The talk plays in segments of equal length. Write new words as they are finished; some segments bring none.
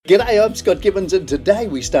G'day, I'm Scott Gibbons, and today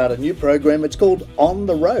we start a new program. It's called On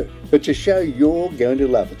The Road. It's a show you're going to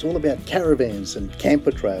love. It's all about caravans and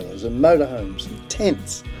camper trailers and motorhomes and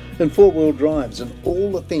tents and four-wheel drives and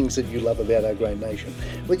all the things that you love about our great nation.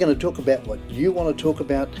 We're going to talk about what you want to talk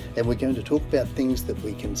about, and we're going to talk about things that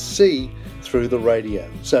we can see through the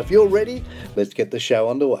radio. So if you're ready, let's get the show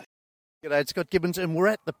underway. G'day, it's Scott Gibbons, and we're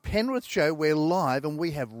at the Penrith show. We're live, and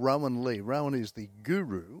we have Rowan Lee. Rowan is the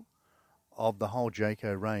guru of the whole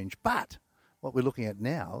Jayco range. But what we're looking at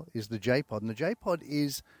now is the J-Pod, and the J-Pod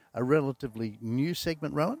is a relatively new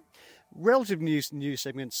segment, Rowan? Relative new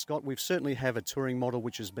segment, Scott. We certainly have a touring model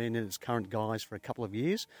which has been in its current guise for a couple of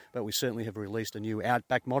years, but we certainly have released a new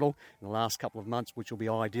Outback model in the last couple of months, which will be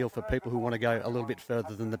ideal for people who want to go a little bit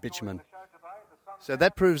further than the bitumen. So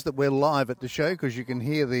that proves that we're live at the show because you can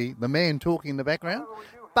hear the man talking in the background.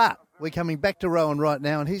 But we're coming back to Rowan right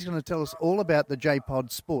now, and he's going to tell us all about the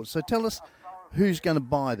J-Pod Sport. So tell us who's going to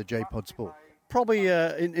buy the J-Pod Sport. Probably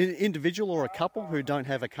an individual or a couple who don't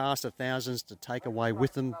have a cast of thousands to take away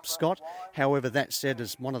with them, Scott. However, that said,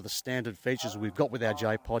 is one of the standard features we've got with our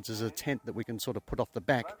J-Pods is a tent that we can sort of put off the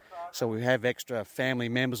back. So we have extra family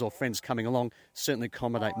members or friends coming along, certainly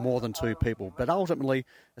accommodate more than two people. But ultimately,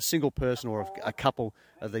 a single person or a couple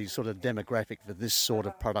are the sort of demographic for this sort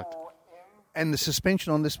of product. And the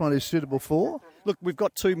suspension on this one is suitable for? Look, we've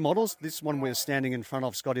got two models. This one we're standing in front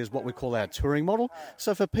of, Scott, is what we call our touring model.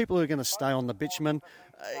 So for people who are going to stay on the bitumen,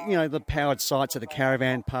 the powered sites at a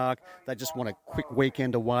caravan park, they just want a quick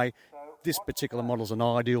weekend away. This particular model is an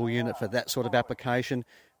ideal unit for that sort of application.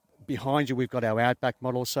 Behind you, we've got our Outback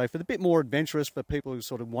model. So for the bit more adventurous, for people who are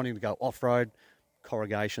sort of wanting to go off-road,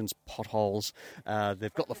 corrugations, potholes,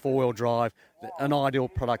 they've got the four-wheel drive, an ideal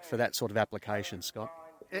product for that sort of application, Scott.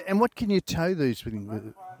 And what can you tow these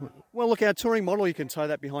with? Well, look, our touring model, you can tow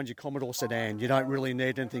that behind your Commodore sedan. You don't really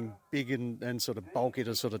need anything big and sort of bulky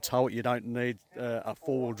to sort of tow it. You don't need a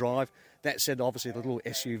four-wheel drive. That said, obviously, the little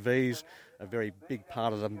SUVs are a very big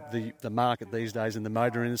part of the market these days in the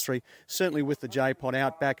motor industry. Certainly with the J-Pod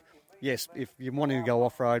Outback, yes, if you're wanting to go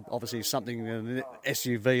off-road, obviously something, an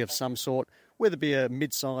SUV of some sort, whether it be a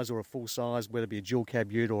mid-size or a full-size, whether it be a dual-cab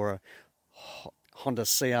ute or a Honda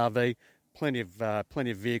CR-V, plenty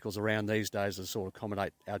of vehicles around these days to sort of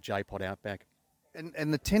accommodate our J-Pod Outback.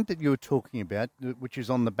 And the tent that you were talking about, which is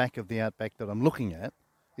on the back of the Outback that I'm looking at,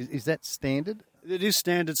 is that standard? It is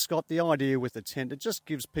standard, Scott. The idea with the tent, it just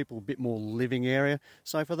gives people a bit more living area.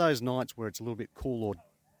 So for those nights where it's a little bit cool or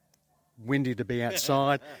windy to be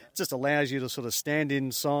outside, it just allows you to sort of stand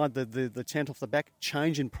inside the tent off the back,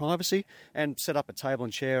 change in privacy, and set up a table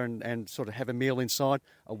and chair and sort of have a meal inside,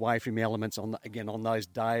 away from the elements on those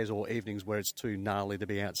days or evenings where it's too gnarly to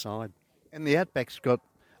be outside. And the Outback's got,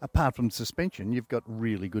 apart from suspension, you've got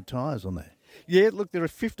really good tyres on there. Yeah, look, they're a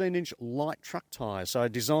 15-inch light truck tyre, so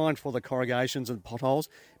designed for the corrugations and potholes.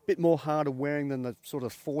 A bit more harder wearing than the sort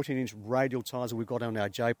of 14-inch radial tyres that we've got on our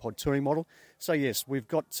J-Pod touring model. So yes, we've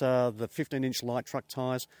got the 15-inch light truck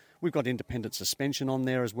tyres. We've got independent suspension on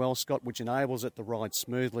there as well, Scott, which enables it to ride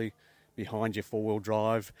smoothly behind your four-wheel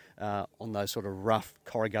drive on those sort of rough,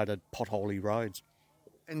 corrugated, potholey roads.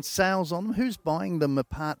 And sales on them? Who's buying them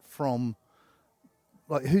apart from,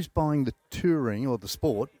 who's buying the touring or the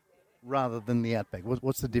sport rather than the Outback?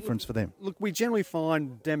 What's the difference for them? Look, we generally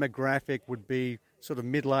find demographic would be sort of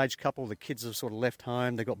middle-aged couple. The kids have sort of left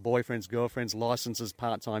home. They've got boyfriends, girlfriends, licenses,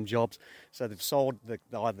 part-time jobs. So they've sold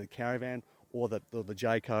either the caravan or the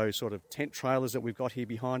Jayco sort of tent trailers that we've got here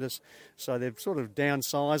behind us. So they've sort of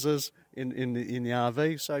downsizers in the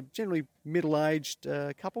RV. So generally middle-aged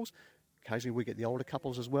couples. Occasionally we get the older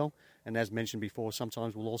couples as well. And as mentioned before,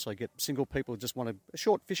 sometimes we'll also get single people who just want a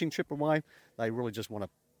short fishing trip away. They really just want to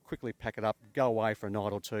quickly pack it up, go away for a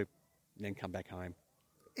night or two, and then come back home.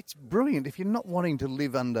 It's brilliant. If you're not wanting to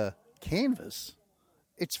live under canvas,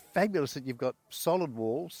 it's fabulous that you've got solid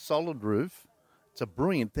walls, solid roof. It's a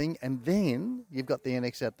brilliant thing. And then you've got the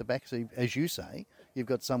annex out the back. So, as you say, you've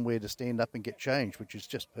got somewhere to stand up and get changed, which is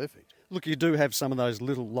just perfect. Look, you do have some of those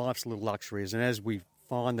life's little luxuries. And as we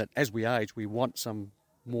find that as we age, we want some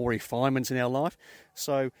more refinements in our life.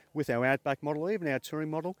 So with our Outback model, even our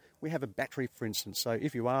touring model, we have a battery, for instance. So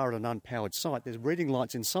if you are at an unpowered site, there's reading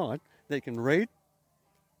lights inside that you can read,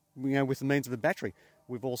 with the means of a battery.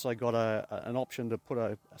 We've also got an option to put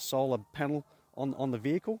a solar panel on the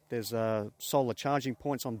vehicle. There's solar charging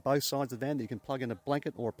points on both sides of the van that you can plug in a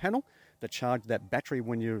blanket or a panel that charge that battery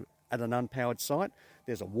when you're at an unpowered site.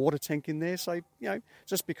 There's a water tank in there. So,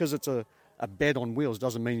 just because it's a bed on wheels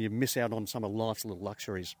doesn't mean you miss out on some of life's little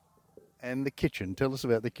luxuries. And the kitchen. Tell us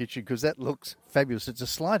about the kitchen, because that looks fabulous. It's a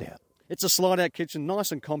slide out. It's a slide-out kitchen,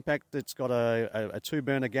 nice and compact. It's got a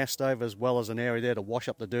two-burner gas stove as well as an area there to wash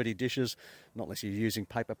up the dirty dishes, not unless you're using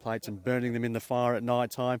paper plates and burning them in the fire at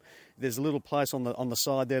night time. There's a little place on the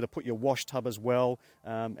side there to put your wash tub as well,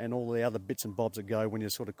 and all the other bits and bobs that go when you're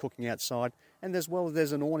sort of cooking outside. And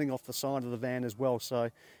there's an awning off the side of the van as well, so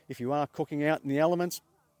if you are cooking out in the elements,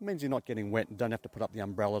 it means you're not getting wet and don't have to put up the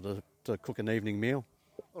umbrella to cook an evening meal.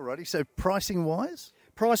 Alrighty, so pricing-wise?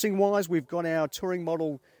 Pricing-wise, we've got our touring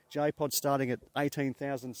model J-Pod starting at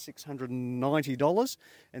 $18,690,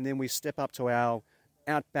 and then we step up to our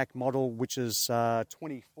Outback model, which is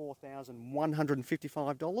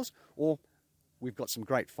 $24,155, or we've got some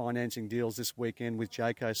great financing deals this weekend with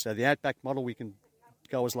Jayco. So the Outback model, we can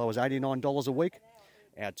go as low as $89 a week.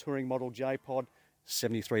 Our touring model J-Pod,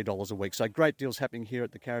 $73 a week. So great deals happening here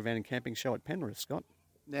at the Caravan and Camping Show at Penrith, Scott.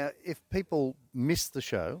 Now, if people miss the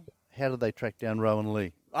show, how do they track down Rowan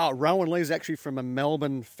Lee? Oh, Rowan Lee is actually from a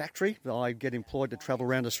Melbourne factory. I get employed to travel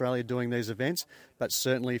around Australia doing these events, but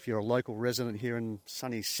certainly if you're a local resident here in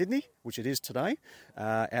sunny Sydney, which it is today,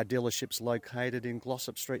 our dealership's located in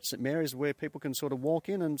Glossop Street, St Mary's, where people can sort of walk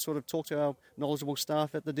in and sort of talk to our knowledgeable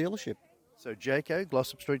staff at the dealership. So Jayco,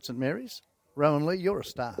 Glossop Street, St Mary's. Rowan Lee, you're a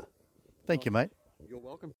star. Thank you, mate. You're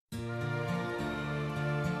welcome.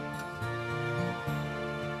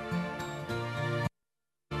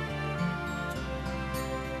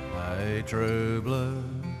 Hey, true blue,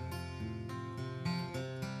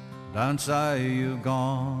 don't say you've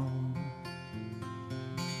gone.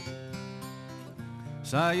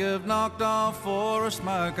 Say you've knocked off for a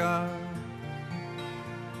smoker,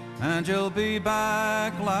 and you'll be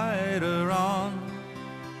back later on.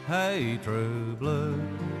 Hey, true blue,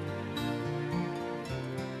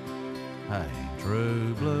 hey,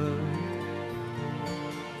 true blue,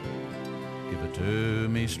 give it to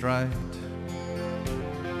me straight,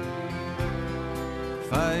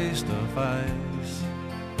 face to face.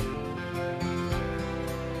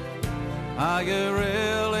 Are you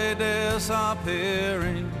really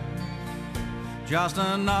disappearing? Just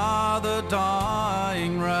another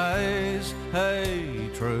dying race. Hey,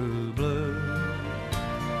 true blue,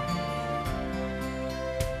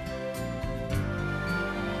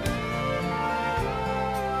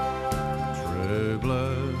 true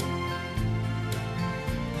blue,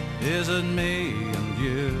 is it me and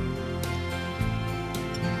you?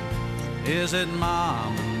 Is it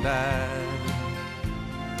mom and dad?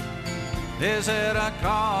 Is it a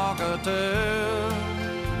cockatoo?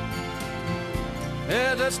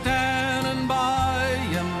 Is it standing by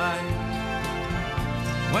your mate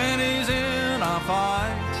when he's in a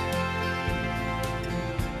fight?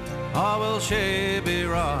 Or will she be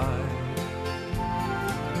right?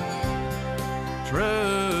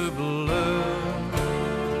 True blue,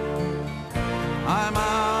 I'm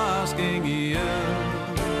asking you.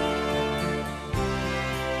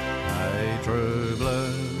 True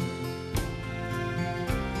blue,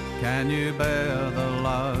 can you bear the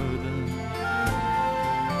load?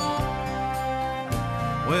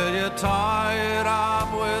 Will you tie it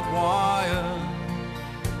up with wire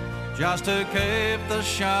just to keep the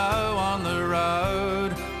show on the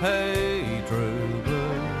road? Hey, true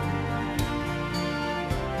blue,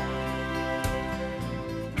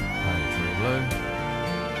 hey, true blue,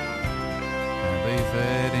 and be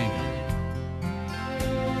fitting.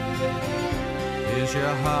 Is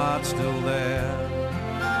your heart still there?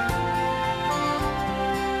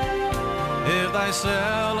 If they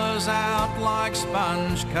sell us out like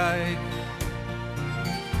sponge cake,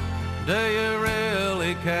 do you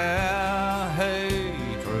really care? Hey,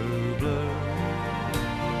 true blue,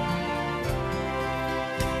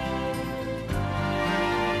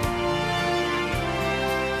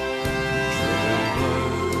 true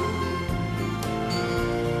blue,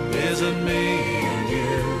 is it me and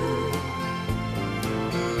you?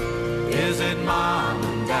 Is it mom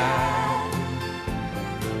and dad?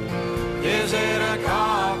 Is it a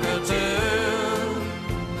cockatoo?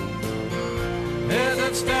 Is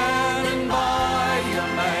it standing by your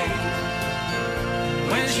mate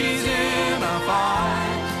when she's in a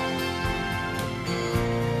fight?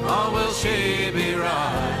 Or will she be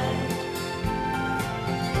right?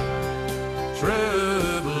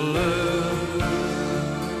 True blue,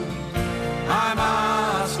 I'm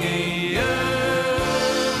asking you.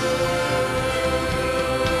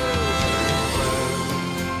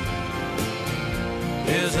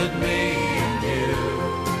 Is it me and you?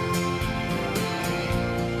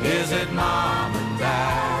 Is it mom and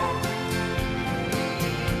dad?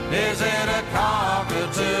 Is it a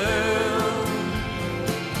cockatoo?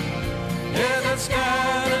 Is it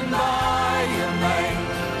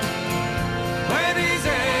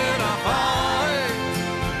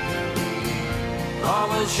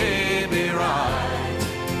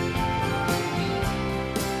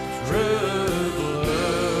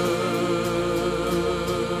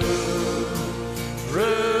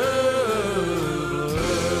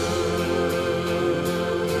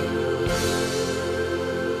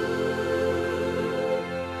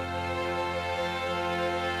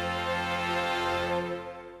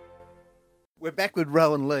We're back with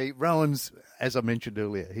Rowan Lee. Rowan's, as I mentioned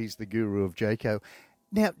earlier, he's the guru of Jayco.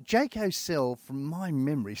 Now, Jayco sell, from my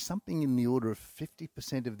memory, something in the order of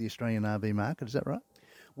 50% of the Australian RV market. Is that right?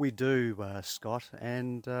 We do, Scott,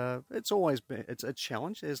 and it's always been it's a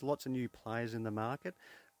challenge. There's lots of new players in the market,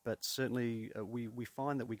 but certainly we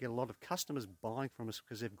find that we get a lot of customers buying from us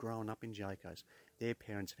because they've grown up in Jaycos. Their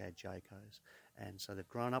parents have had Jaycos, and so they've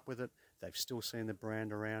grown up with it. They've still seen the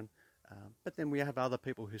brand around. But then we have other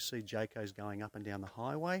people who see Jaycos going up and down the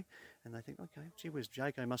highway, and they think, okay, gee whiz,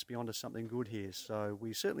 Jayco must be onto something good here. So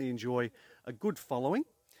we certainly enjoy a good following,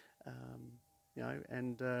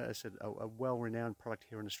 and as I said, a well-renowned product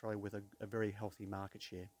here in Australia with a very healthy market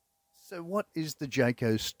share. So what is the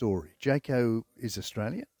Jayco story? Jayco is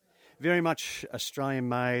Australian? Very much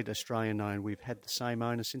Australian-made, Australian-owned. We've had the same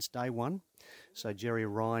owner since day one. So Jerry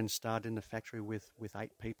Ryan started in the factory with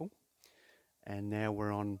 8 people. And now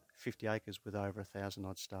we're on 50 acres with over 1,000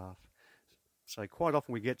 odd staff. So quite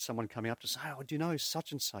often we get someone coming up to say, oh, do you know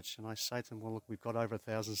such and such? And I say to them, well, look, we've got over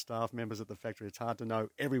 1,000 staff members at the factory. It's hard to know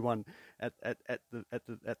everyone at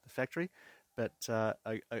the factory, but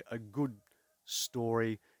a good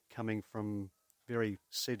story coming from very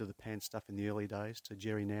seat of the pants stuff in the early days to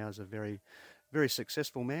Jerry now is a very, very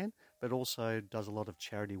successful man, but also does a lot of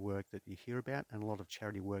charity work that you hear about and a lot of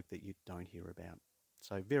charity work that you don't hear about.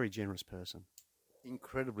 So very generous person.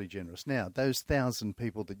 Incredibly generous. Now, those 1,000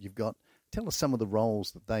 people that you've got, tell us some of the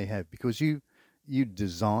roles that they have, because you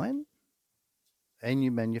design and you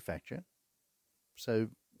manufacture. So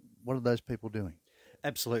what are those people doing?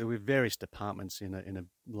 Absolutely. We have various departments in a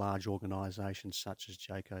large organisation such as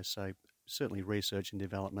Jayco. So certainly research and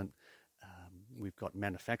development. We've got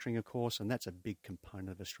manufacturing, of course, and that's a big component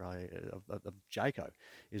of Australia, of Jayco,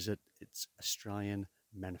 is that it's Australian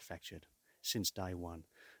manufactured. Since day one.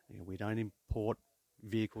 We don't import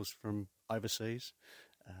vehicles from overseas.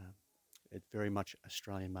 It's very much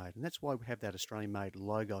Australian-made. And that's why we have that Australian-made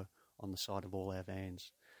logo on the side of all our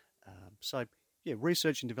vans.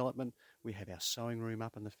 Research and development. We have our sewing room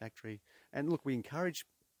up in the factory. And look, we encourage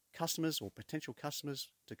customers or potential customers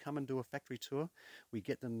to come and do a factory tour. We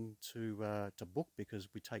get them to book because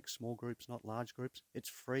we take small groups, not large groups. It's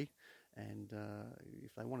free. And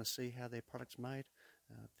if they want to see how their product's made,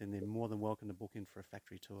 then they're more than welcome to book in for a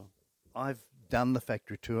factory tour. I've done the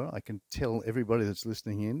factory tour. I can tell everybody that's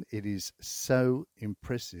listening in, it is so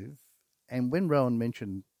impressive. And when Rowan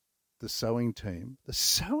mentioned the sewing team,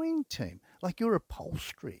 like your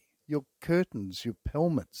upholstery, your curtains, your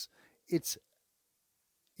pelmets, it's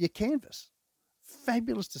your canvas.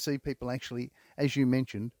 Fabulous to see people actually, as you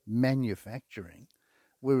mentioned, manufacturing.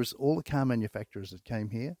 Whereas all the car manufacturers that came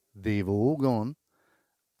here, they've all gone.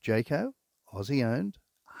 Jayco, Aussie-owned,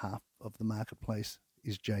 half of the marketplace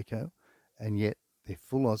is Jayco, and yet they're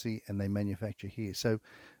full Aussie and they manufacture here. So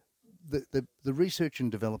the research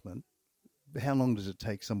and development, how long does it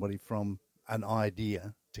take somebody from an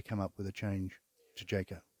idea to come up with a change to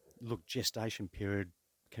Jayco? Look, gestation period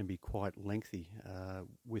can be quite lengthy.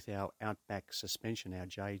 With our Outback suspension, our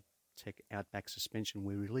J-Tech Outback suspension,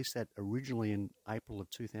 we released that originally in April of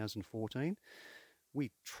 2014.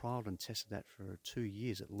 We trialled and tested that for 2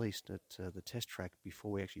 years at least at the test track before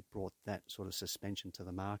we actually brought that sort of suspension to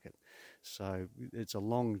the market. So it's a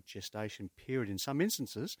long gestation period in some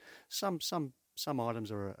instances. Some items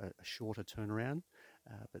are a shorter turnaround,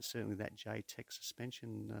 but certainly that J-Tech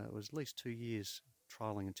suspension was at least 2 years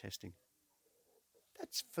trialling and testing.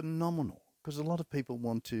 That's phenomenal, because a lot of people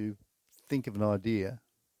want to think of an idea,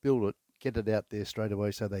 build it, get it out there straight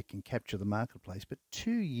away so they can capture the marketplace. But 2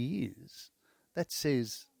 years... That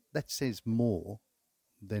says more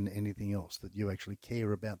than anything else, that you actually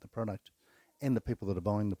care about the product and the people that are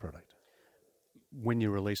buying the product. When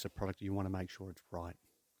you release a product, you want to make sure it's right.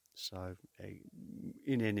 So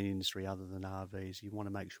in any industry other than RVs, you want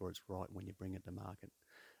to make sure it's right when you bring it to market.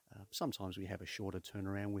 Sometimes we have a shorter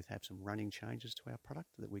turnaround. We have some running changes to our product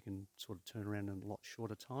that we can sort of turn around in a lot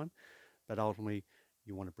shorter time. But ultimately,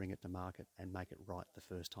 you want to bring it to market and make it right the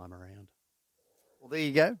first time around. Well, there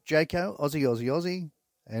you go. Jayco, Aussie.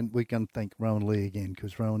 And we can thank Rowan Lee again,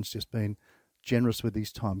 because Rowan's just been generous with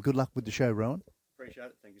his time. Good luck with the show, Rowan. Appreciate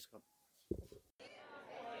it. Thank you, Scott.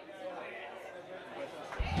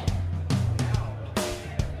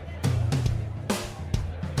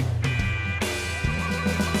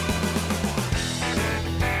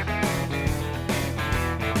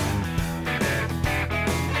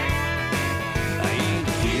 I ain't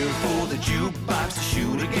here for the jukebox to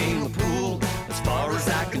shoot a game of pool. As far as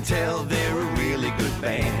I can tell, they're a really good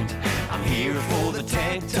band. I'm here for the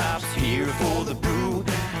tank tops, here for the brew.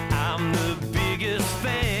 I'm the biggest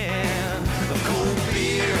fan of cold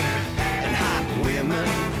beer and hot women.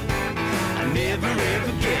 I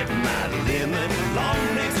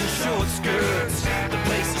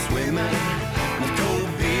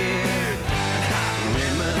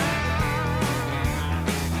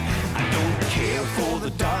here for the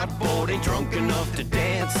dartboard, ain't drunk enough to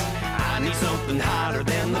dance. I need something hotter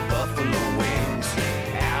than the buffalo wings.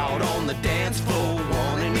 Out on the dance floor,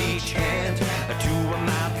 one in each hand, two of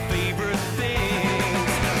my favorite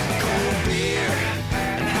things. Cold beer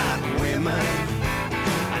and hot women,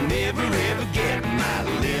 I never ever get my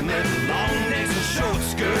limit. Long necks and short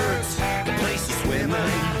skirts, the place is swimming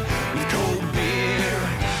with cold beer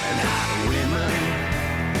and hot women.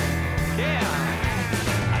 Yeah,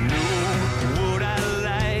 I know what I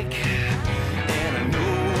like, and I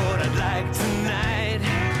know what I'd like tonight.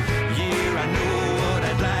 Yeah, I know what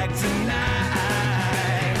I'd like tonight.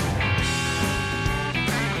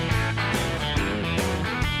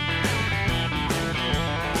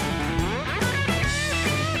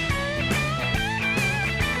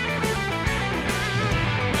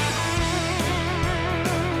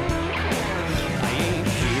 I ain't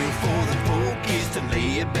here for the pokies to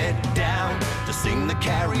lay a bet down, to sing the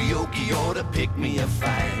karaoke or to pick me a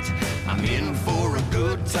fight. I'm in for a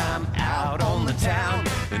good time out on the town,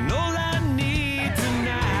 and all I need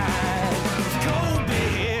tonight is cold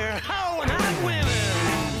beer, oh, and hot women.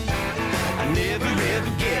 I never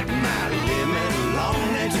ever get my limit.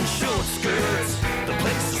 Long necks and short skirts, the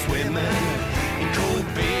place is swimming in cold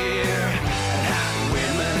beer and hot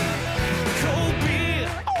women. Cold beer,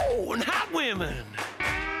 oh, and hot women.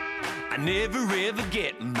 I never ever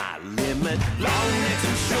get my limit. Long necks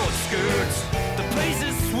and short skirts, the place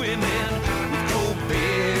is swimming with cold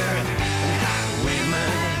beer and hot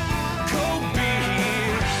women. Cold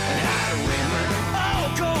beer and hot women. Oh,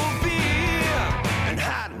 cold beer and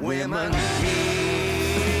hot women. Yeah.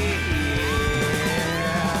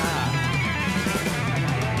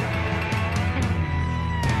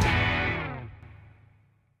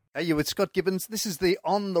 Hey, you with Scott Gibbons. This is the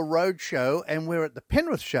On The Road show, and we're at the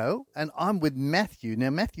Penrith show, and I'm with Matthew. Now,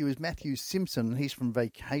 Matthew is Matthew Simpson. He's from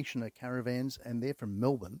Vacationer Caravans, and they're from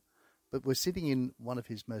Melbourne. But we're sitting in one of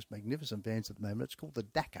his most magnificent vans at the moment. It's called the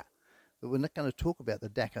Dakar. But we're not going to talk about the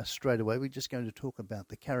Dakar straight away. We're just going to talk about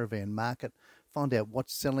the caravan market, find out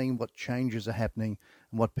what's selling, what changes are happening,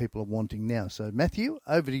 and what people are wanting now. So, Matthew,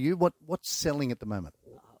 over to you. What's selling at the moment?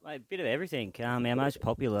 A bit of everything. Our most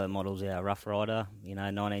popular models are our Rough Rider,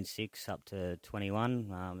 19.6 up to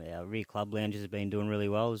 21. Our rear club lounges have been doing really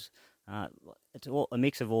well. It's all, a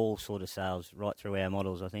mix of all sort of sales right through our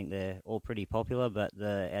models. I think they're all pretty popular, but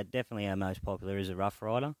definitely our most popular is a Rough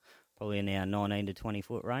Rider, probably in our 19 to 20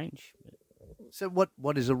 foot range. So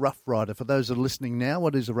what is a Rough Rider? For those that are listening now,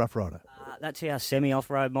 what is a Rough Rider? That's our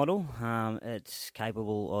semi-off-road model. It's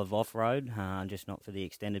capable of off-road, just not for the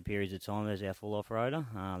extended periods of time as our full off-roader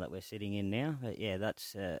that we're sitting in now. But yeah,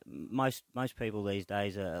 that's most people these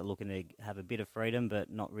days are looking to have a bit of freedom, but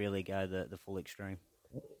not really go the full extreme.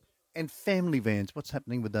 And family vans, what's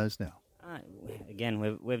happening with those now?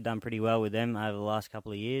 Again, we've done pretty well with them over the last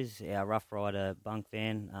couple of years. Our Rough Rider bunk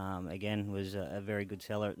van, again, was a very good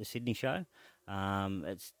seller at the Sydney show.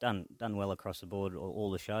 It's done well across the board,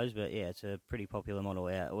 all the shows, but yeah, it's a pretty popular model.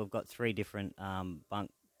 We've got three different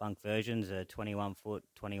bunk versions: a 21-foot,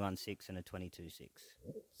 21.6, and a 22.6.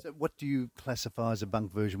 So, what do you classify as a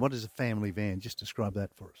bunk version? What is a family van? Just describe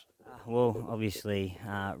that for us. Well, obviously,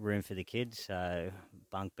 room for the kids, so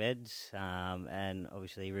bunk beds, and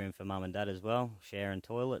obviously room for mum and dad as well, share and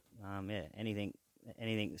toilet.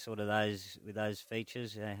 Anything sort of those with those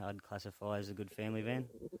features, I'd classify as a good family van.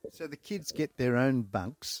 So the kids get their own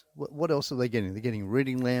bunks. What else are they getting? They're getting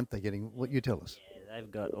reading lamp. They're getting what you tell us. Yeah,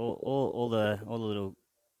 they've got all the little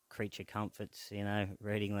creature comforts,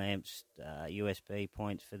 reading lamps, USB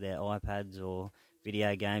points for their iPads or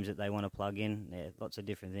video games that they want to plug in. Yeah, lots of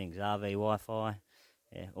different things. RV Wi-Fi,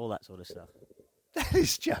 yeah, all that sort of stuff. That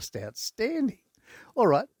is just outstanding. All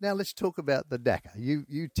right, now let's talk about the Dakar.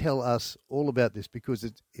 You tell us all about this because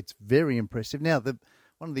it's very impressive. Now,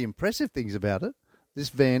 one of the impressive things about it, this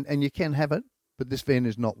van, and you can have it, but this van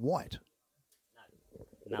is not white.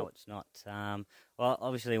 No, it's not. Well,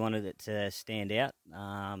 obviously wanted it to stand out,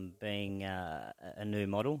 being a new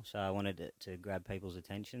model, so I wanted it to grab people's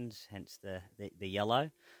attentions, hence the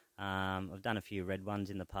yellow. I've done a few red ones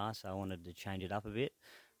in the past, so I wanted to change it up a bit.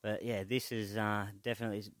 But yeah, this is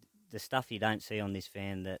definitely the stuff you don't see on this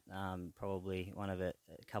van that probably a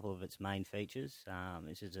couple of its main features.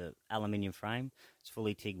 This is an aluminium frame. It's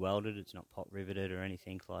fully TIG welded. It's not pot riveted or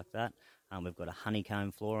anything like that. We've got a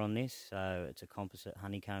honeycomb floor on this, so it's a composite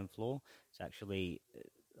honeycomb floor. It's actually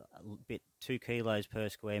a bit 2 kilos per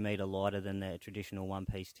square metre lighter than the traditional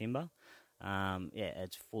one-piece timber.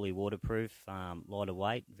 It's fully waterproof, lighter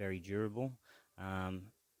weight, very durable.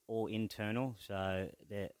 all internal, so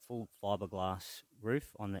they're full fiberglass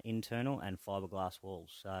roof on the internal and fiberglass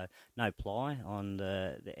walls. So no ply on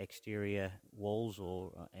the exterior walls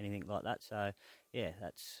or anything like that. So yeah,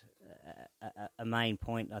 that's a main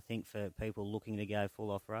point, I think, for people looking to go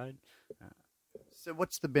full off-road. So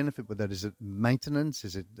what's the benefit with that? Is it maintenance?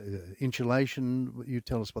 Is it insulation? You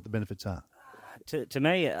tell us what the benefits are. To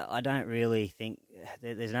me, I don't really think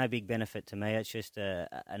there's no big benefit to me. It's just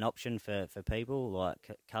an option for people,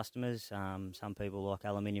 like customers. Some people like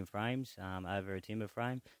aluminium frames over a timber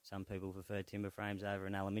frame. Some people prefer timber frames over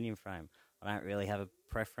an aluminium frame. I don't really have a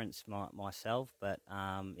preference myself, but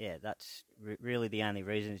yeah, that's really the only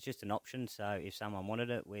reason. It's just an option. So if someone wanted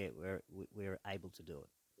it, we're able to do it.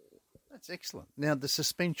 That's excellent. Now, the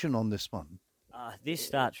suspension on this one. This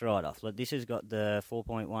starts right off. Look, this has got the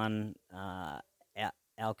 4.1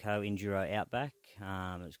 Alco Enduro Outback.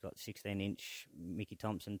 It's got 16-inch Mickey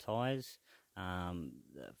Thompson tyres,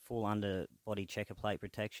 full underbody checker plate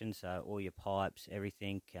protection, so all your pipes,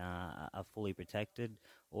 everything are fully protected.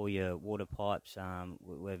 All your water pipes,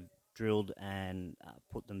 we've drilled and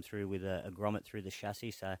put them through with a grommet through the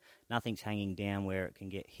chassis, so nothing's hanging down where it can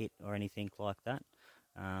get hit or anything like that.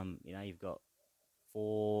 You've got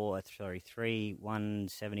three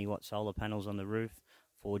 170-watt solar panels on the roof,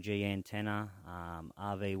 4G antenna,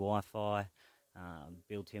 RV Wi-Fi,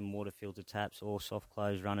 built-in water filter taps, all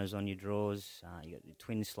soft-close runners on your drawers. You got your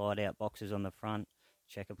twin slide-out boxes on the front,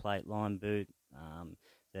 checker plate line boot,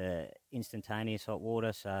 the instantaneous hot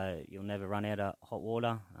water, so you'll never run out of hot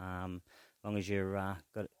water. As long as you've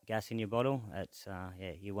got gas in your bottle,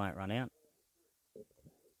 you won't run out.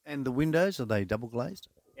 And the windows, are they double glazed?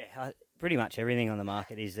 Yeah, pretty much everything on the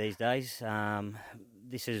market is these days.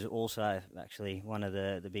 This is also actually one of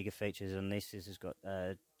the bigger features on this. This has got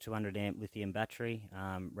a 200 amp lithium battery,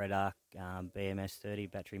 Red Arc BMS 30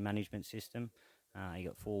 battery management system. You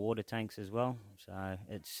got 4 water tanks as well, so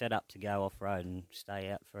it's set up to go off road and stay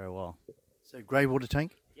out for a while. So grey water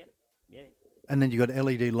tank? Yep. Yeah. And then you've got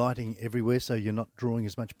LED lighting everywhere, so you're not drawing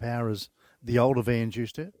as much power as the older vans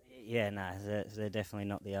used to? Yeah, no, they're definitely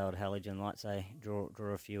not the old halogen lights. They draw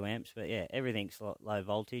a few amps, but yeah, everything's low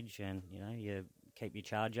voltage, and you keep your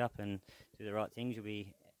charge up and do the right things, you'll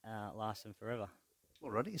be lasting forever.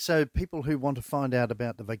 Alrighty. So people who want to find out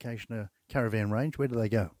about the Vacationer caravan range, where do they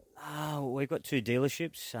go? We've got 2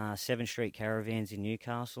 dealerships, 7th Street Caravans in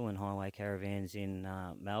Newcastle and Highway Caravans in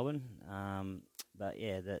Melbourne. But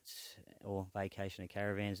yeah, that's or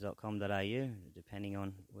vacationercaravans.com.au, depending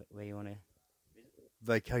on where you want to.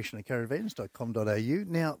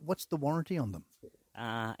 Vacationercaravans.com.au. Now, what's the warranty on them?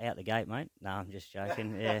 Out the gate, mate. No, I'm just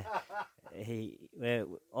joking. Yeah, you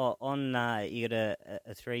got a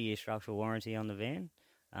 3-year structural warranty on the van.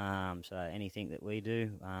 So anything that we do,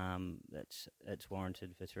 it's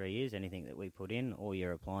warranted for 3 years. Anything that we put in, all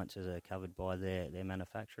your appliances are covered by their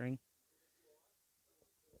manufacturing.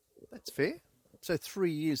 That's fair. So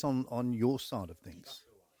 3 years on your side of things.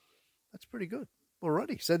 That's pretty good.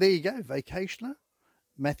 Alrighty. So there you go, Vacationer.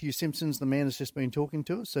 Matthew Simpson's the man that's just been talking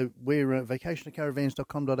to us. So we're at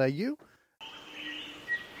vacationercaravans.com.au.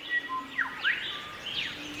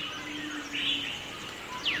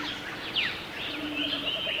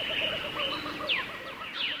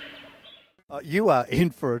 You are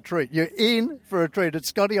in for a treat. You're in for a treat. It's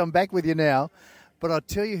Scotty, I'm back with you now. But I'll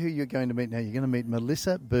tell you who you're going to meet now. You're going to meet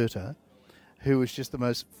Melissa Berta, who is just the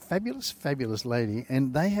most fabulous lady.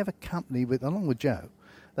 And they have a company, along with Joe,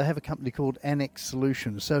 they have a company called Annex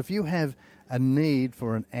Solutions. So if you have a need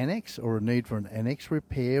for an annex or a need for an annex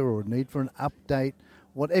repair or a need for an update,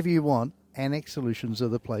 whatever you want, Annex Solutions are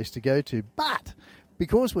the place to go to. But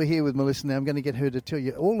because we're here with Melissa now, I'm going to get her to tell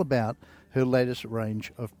you all about her latest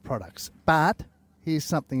range of products. But here's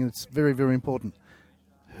something that's very, very important.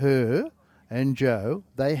 Her and Joe,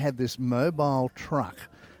 they have this mobile truck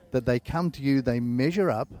that they come to you, they measure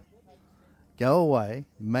up, go away,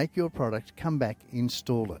 make your product, come back,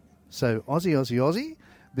 install it. So Aussie,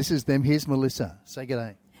 this is them. Here's Melissa. Say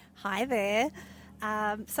g'day. Hi there.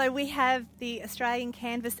 So we have the Australian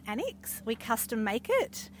Canvas Annex. We custom make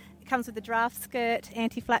it. It comes with a draft skirt,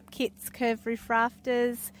 anti-flap kits, curved roof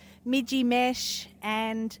rafters, midgie mesh,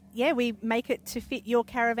 and we make it to fit your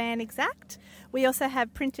caravan exact. We also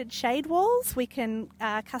have printed shade walls. We can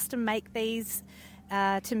custom make these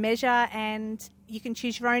to measure, and you can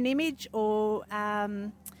choose your own image, or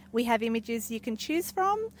we have images you can choose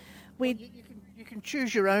from. You can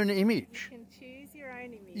choose your own image? You can choose your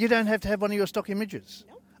own image. You don't have to have one of your stock images?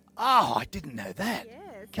 Nope. Oh, I didn't know that.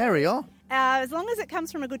 Yes. Carry on. As long as it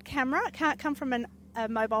comes from a good camera. It can't come from a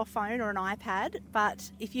mobile phone or an iPad,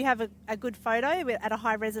 but if you have a good photo at a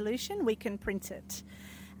high resolution, we can print it.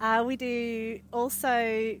 We do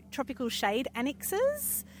also tropical shade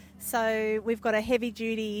annexes. So we've got a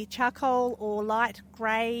heavy-duty charcoal or light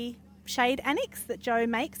grey shade annex that Joe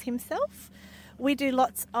makes himself. We do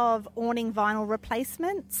lots of awning vinyl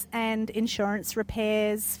replacements and insurance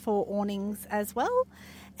repairs for awnings as well.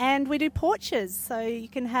 And we do porches, so you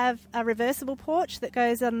can have a reversible porch that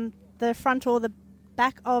goes on the front or the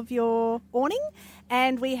back of your awning,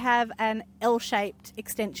 and we have an L-shaped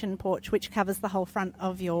extension porch which covers the whole front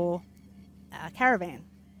of your caravan.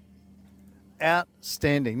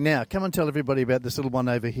 Outstanding. Now, come and tell everybody about this little one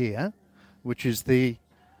over here, which is the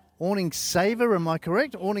Awning Saver, am I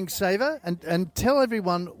correct? Awning Saver. And tell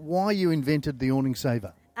everyone why you invented the Awning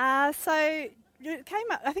Saver. So it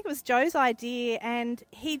came up, I think it was Joe's idea, and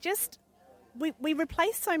he just... We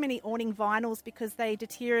replace so many awning vinyls because they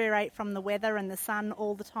deteriorate from the weather and the sun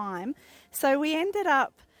all the time. So we ended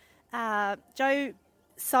up... Joe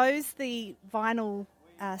sews the vinyl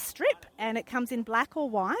strip, and it comes in black or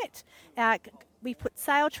white. We put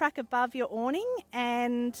sail track above your awning,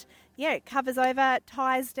 and it covers over,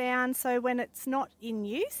 ties down, so when it's not in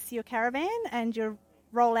use, your caravan, and your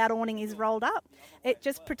roll-out awning is rolled up, it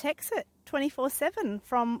just protects it 24/7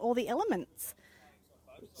 from all the elements.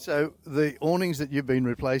 So the awnings that you've been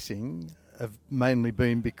replacing have mainly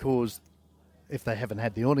been because, if they haven't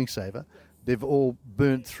had the awning saver, they've all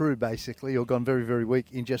burnt through basically, or gone very, very weak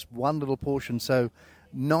in just one little portion. So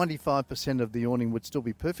 95% of the awning would still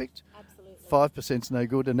be perfect. Absolutely. 5%'s no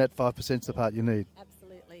good, and that 5%'s the part you need.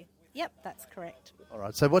 Absolutely. Yep, that's correct. All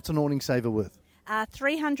right, so what's an awning saver worth?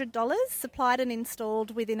 $300, supplied and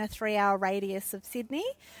installed within a 3-hour radius of Sydney.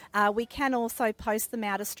 We can also post them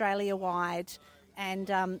out Australia-wide,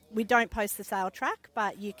 and we don't post the sail track,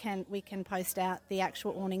 but we can post out the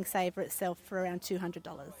actual awning saver itself for around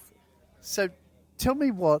 $200. So tell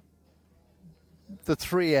me what the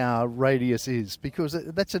 3-hour radius is, because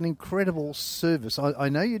that's an incredible service. I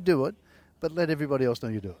know you do it, but let everybody else know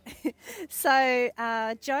you do it. So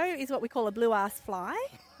Joe is what we call a blue-ass fly,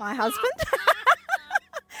 my husband.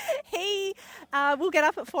 He will get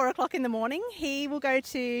up at 4 o'clock in the morning. He will go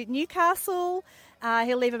to Newcastle.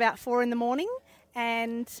 He'll leave about 4 in the morning.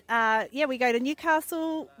 And, we go to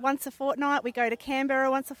Newcastle once a fortnight. We go to Canberra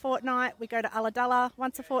once a fortnight. We go to Ulladulla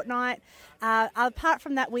once a fortnight. Apart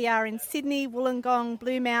from that, we are in Sydney, Wollongong,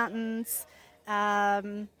 Blue Mountains,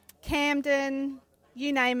 Camden,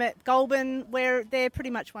 you name it, Goulburn. We're there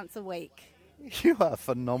pretty much once a week. You are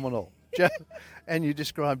phenomenal, Joe. And you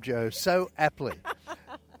describe Joe so aptly.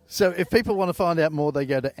 So if people want to find out more, they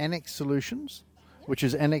go to Annex Solutions, which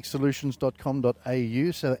is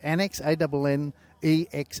annexsolutions.com.au. So Annex, A-N-N-E-X-E,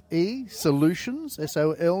 Solutions,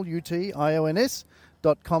 SOLUTIONS.com.au,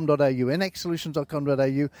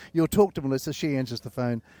 annexsolutions.com.au. You'll talk to Melissa. She answers the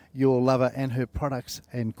phone. You'll love her, and her products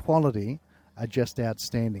and quality are just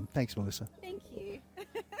outstanding. Thanks, Melissa. Thank you.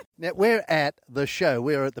 Now, we're at the show.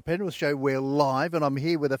 We're at the Penrith Show. We're live, and I'm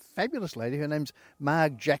here with a fabulous lady. Her name's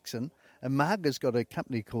Marg Jackson, and Marg has got a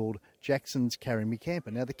company called Jackson's Carry Me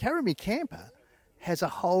Camper. Now, the Carry Me Camper has a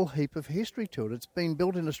whole heap of history to it. It's been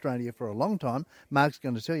built in Australia for a long time. Marg's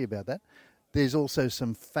going to tell you about that. There's also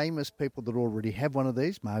some famous people that already have one of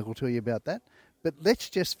these. Marg will tell you about that. But let's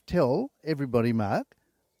just tell everybody, Marg,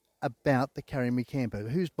 about the Carry Me Camper.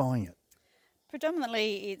 Who's buying it?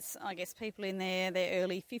 Predominantly, it's, I guess, people in their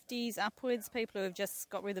early 50s upwards, people who have just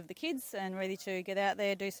got rid of the kids and ready to get out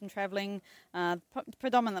there, do some travelling.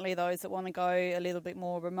 Predominantly those that want to go a little bit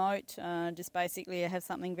more remote, just basically have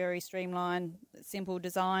something very streamlined, simple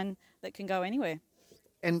design that can go anywhere.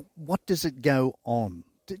 And what does it go on?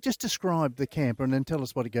 Just describe the camper and then tell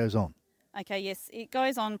us what it goes on. Okay, yes, it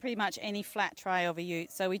goes on pretty much any flat tray of a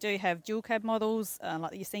ute. So we do have dual cab models,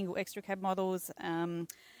 like your single extra cab models.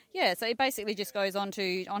 So it basically just goes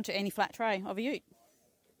onto any flat tray of a ute.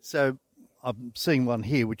 So I'm seeing one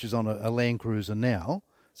here which is on a Land Cruiser now.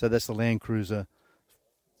 So that's the Land Cruiser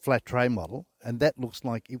flat tray model, and that looks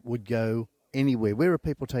like it would go anywhere. Where are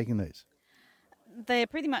people taking these? They're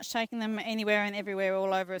pretty much taking them anywhere and everywhere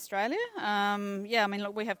all over Australia.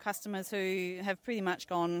 Look, we have customers who have pretty much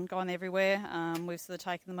gone everywhere. We've sort of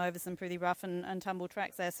taken them over some pretty rough and tumble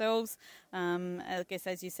tracks ourselves. I guess,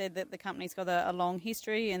 as you said, that the company's got a long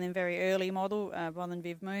history, and then very early model. Ron and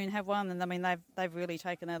Viv Moon have one, and I mean they've really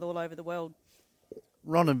taken that all over the world.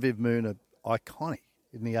 Ron and Viv Moon are iconic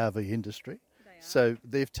in the RV industry. So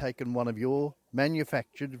they've taken one of your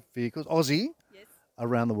manufactured vehicles, Aussie, yes,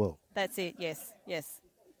 around the world. That's it, yes.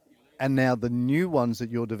 And now the new ones that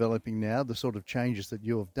you're developing now, the sort of changes that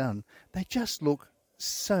you have done, they just look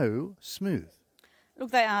so smooth. Look,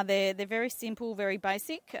 they are. They're very simple, very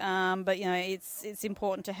basic, but it's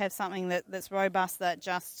important to have something that's robust, that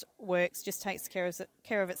just works, just takes care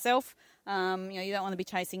of itself. You don't want to be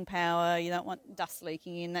chasing power, you don't want dust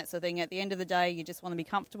leaking in, that sort of thing. At the end of the day, you just want to be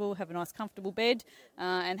comfortable, have a nice comfortable bed,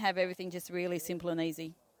 and have everything just really simple and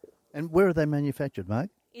easy. And where are they manufactured, Mark?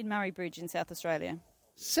 In Murray Bridge in South Australia.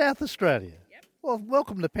 South Australia? Yep. Well,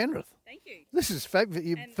 welcome to Penrith. Thank you. This is fabulous.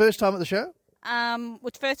 Your first time at the show? Well,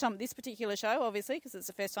 first time at this particular show, obviously, because it's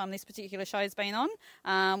the first time this particular show's been on.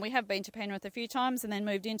 We have been to Penrith a few times and then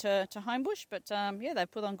moved into Homebush, but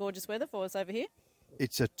they've put on gorgeous weather for us over here.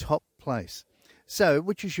 It's a top place. So,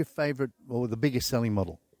 which is your favourite or the biggest selling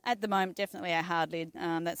model? At the moment, definitely our hard lid.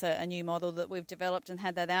 That's a new model that we've developed and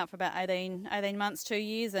had that out for about 18 months, 2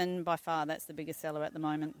 years, and by far that's the biggest seller at the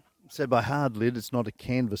moment. So by hard lid, it's not a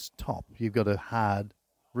canvas top. You've got a hard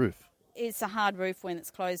roof. It's a hard roof when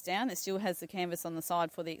it's closed down. It still has the canvas on the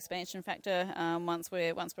side for the expansion factor once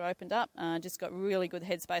we're opened up. Just got really good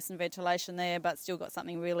headspace and ventilation there, but still got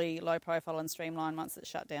something really low profile and streamlined once it's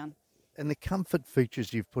shut down. And the comfort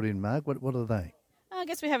features you've put in, Mark, what are they? I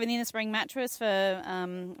guess we have an inner spring mattress for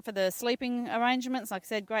the sleeping arrangements. Like I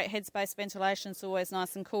said, great headspace ventilation, it's always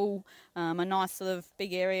nice and cool. A nice sort of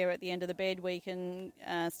big area at the end of the bed where you can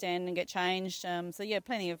stand and get changed.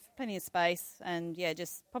 Plenty of space, and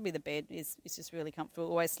just probably the bed is just really comfortable.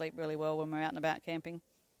 Always sleep really well when we're out and about camping.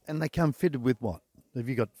 And they come fitted with what? Have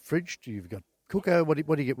you got fridge? You've got cooker? What do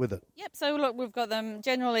you get with it? Yep, so look, we've got them.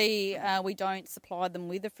 Generally, we don't supply them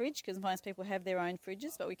with a fridge because most people have their own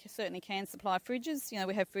fridges, but we certainly can supply fridges.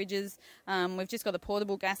 We have fridges. We've just got a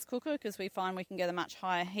portable gas cooker because we find we can get a much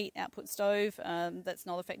higher heat output stove that's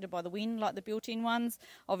not affected by the wind like the built-in ones.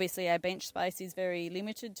 Obviously, our bench space is very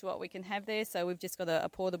limited to what we can have there, so we've just got a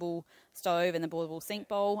portable stove and a portable sink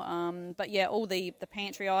bowl. All the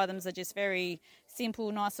pantry items are just very simple,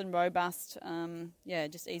 nice and robust,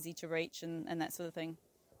 just easy to reach and that sort of thing.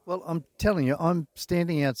 Well, I'm telling you, I'm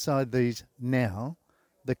standing outside these now.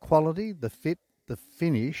 The quality, the fit, the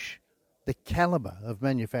finish, the calibre of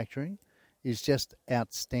manufacturing is just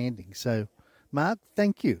outstanding. So, Mark,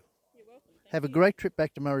 thank you. You're welcome. Have a great trip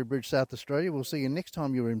back to Murray Bridge, South Australia. We'll see you next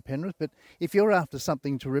time you're in Penrith. But if you're after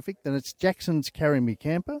something terrific, then it's Jackson's Carry Me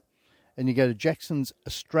Camper. And you go to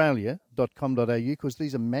jacksonsaustralia.com.au because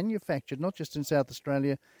these are manufactured not just in South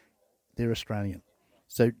Australia, they're Australian.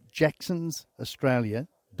 So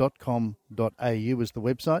jacksonsaustralia.com.au is the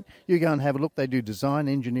website. You go and have a look. They do design,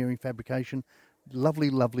 engineering, fabrication. Lovely,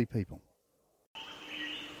 lovely people.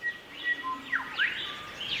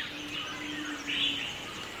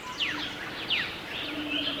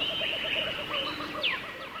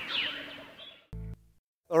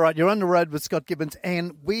 All right, you're on the road with Scott Gibbons,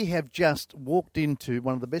 and we have just walked into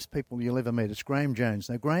one of the best people you'll ever meet. It's Graham Jones.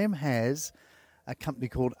 Now, Graham has a company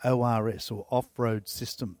called ORS, or Off-Road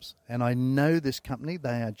Systems, and I know this company.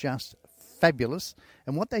 They are just fabulous,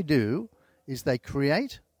 and what they do is they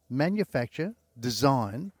create, manufacture,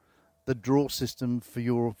 design the draw system for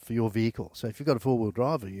your vehicle. So if you've got a four-wheel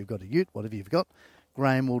drive or you've got a ute, whatever you've got,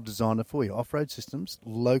 Graham will design it for you. Off-Road Systems,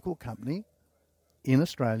 local company in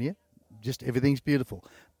Australia. Just everything's beautiful.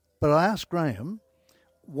 But I asked Graham,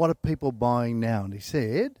 what are people buying now? And he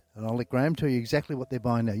said, and I'll let Graham tell you exactly what they're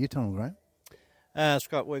buying now. You tell them, Graham.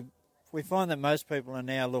 Scott, we find that most people are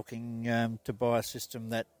now looking to buy a system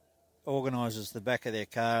that organises the back of their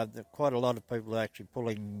car. Quite a lot of people are actually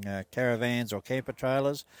pulling caravans or camper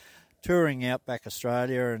trailers, touring out back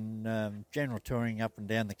Australia, and general touring up and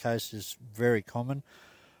down the coast is very common.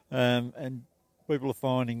 And people are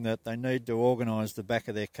finding that they need to organise the back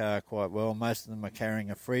of their car quite well. Most of them are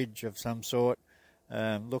carrying a fridge of some sort,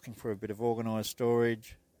 looking for a bit of organised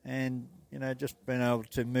storage, and just being able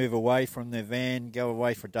to move away from their van, go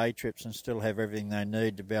away for day trips, and still have everything they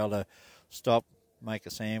need to be able to stop, make a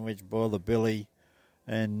sandwich, boil a billy,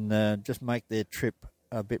 and just make their trip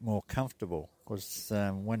a bit more comfortable. Because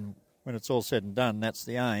when it's all said and done, that's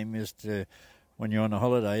the aim, is to, when you're on the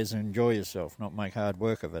holidays, enjoy yourself, not make hard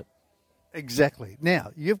work of it. Exactly.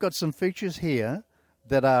 Now, you've got some features here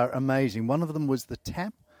that are amazing. One of them was the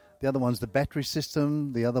tap. The other one's the battery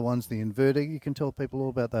system. The other one's the inverter. You can tell people all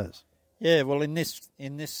about those. Yeah, well, in this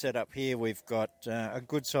setup here, we've got a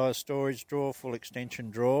good-sized storage drawer, full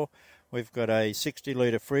extension drawer. We've got a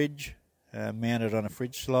 60-litre fridge mounted on a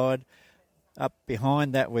fridge slide. Up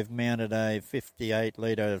behind that, we've mounted a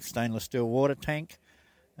 58-litre stainless steel water tank.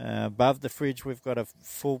 Above the fridge, we've got a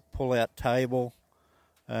full pull-out table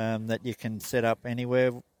that you can set up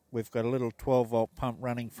anywhere. We've got a little 12-volt pump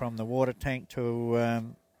running from the water tank to a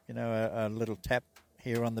little tap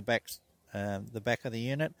here on the back of the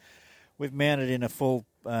unit. We've mounted in a full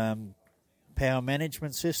power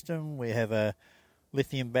management system. We have a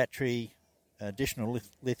additional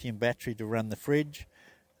lithium battery to run the fridge,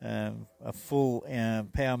 a full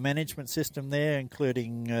power management system there,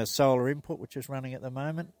 including solar input, which is running at the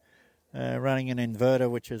moment, running an inverter,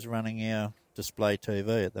 which is running our display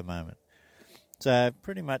TV at the moment. So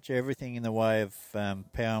pretty much everything in the way of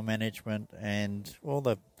power management and all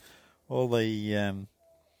the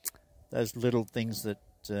those little things that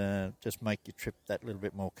just make your trip that little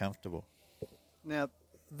bit more comfortable. Now,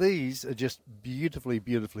 these are just beautifully,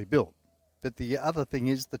 beautifully built. But the other thing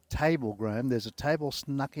is the table, Graham. There's a table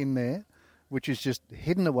snuck in there, which is just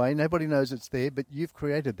hidden away. Nobody knows it's there, but you've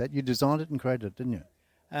created that. You designed it and created it, didn't you?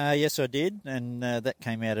 Yes, I did, and that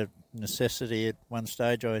came out of necessity at one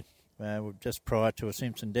stage. I just prior to a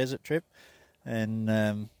Simpson Desert trip, and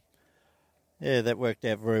that worked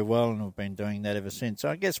out very well, and I've been doing that ever since. So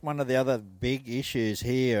I guess one of the other big issues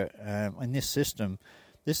here in this system,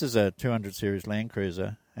 this is a 200 series Land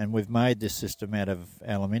Cruiser, and we've made this system out of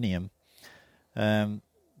aluminium.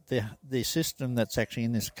 The system that's actually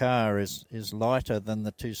in this car is lighter than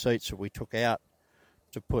the two seats that we took out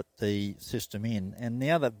to put the system in. And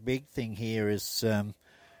the other big thing here is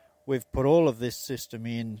we've put all of this system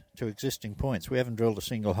in to existing points. We haven't drilled a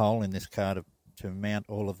single hole in this car to mount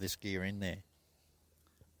all of this gear in there.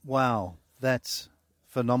 Wow, that's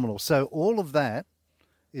phenomenal. So all of that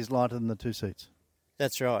is lighter than the two seats?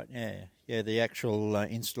 That's right, yeah. Yeah, the actual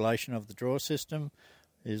installation of the drawer system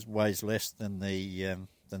weighs less than the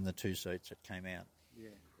two seats that came out. Yeah.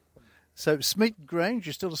 So Smeaton Grange,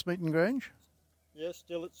 you're still at Smeaton Grange? Yes,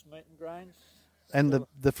 still at Smeaton Grange. And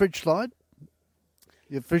the fridge slide?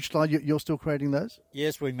 Your fridge slide, you're still creating those?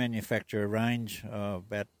 Yes, we manufacture a range of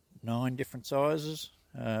about 9 different sizes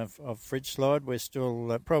of fridge slide. We're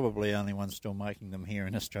still probably only one still making them here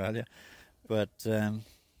in Australia, but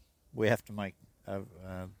we have to make,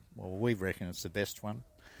 we reckon it's the best one.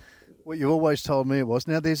 Well, you always told me it was.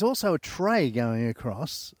 Now, there's also a tray going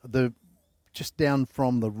across just down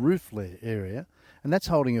from the roof area, and that's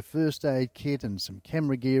holding a first aid kit and some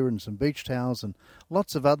camera gear and some beach towels and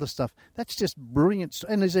lots of other stuff. That's just brilliant.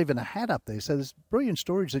 And there's even a hat up there. So there's brilliant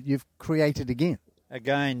storage that you've created again.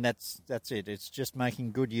 Again, that's it. It's just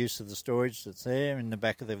making good use of the storage that's there. In the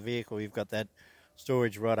back of the vehicle, you've got that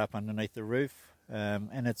storage right up underneath the roof,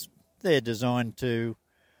 and they're designed to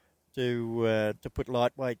put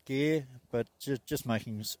lightweight gear, but just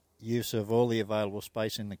making use of all the available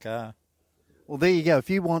space in the car. Well, there you go. If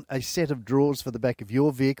you want a set of drawers for the back of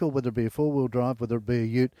your vehicle, whether it be a four-wheel drive, whether it be a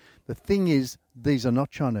ute, the thing is, these are not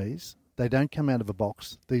Chinese. They don't come out of a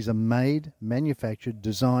box. These are made, manufactured,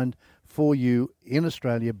 designed for you in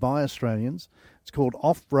Australia by Australians. It's called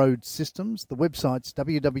Off-Road Systems. The website's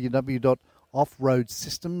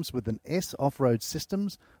www.offroadsystems with an S,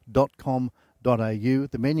 offroadsystems.com.au.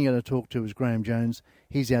 The man you're going to talk to is Graham Jones.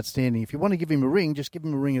 He's outstanding. If you want to give him a ring, just give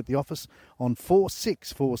him a ring at the office on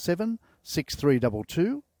 4647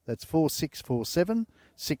 6322. That's 4647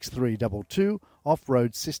 6322.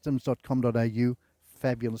 Offroadsystems.com.au.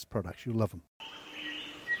 Fabulous products. You'll love them.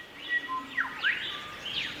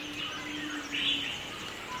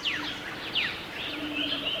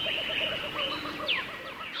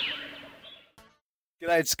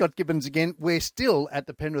 G'day, it's Scott Gibbons again. We're still at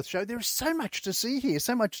the Penrith Show. There is so much to see here,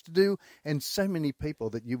 so much to do, and so many people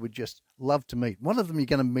that you would just love to meet. One of them you're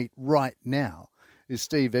going to meet right now is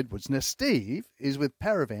Steve Edwards. Now, Steve is with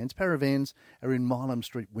Paravans. Paravans are in Milam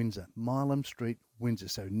Street, Windsor. Milam Street, Windsor.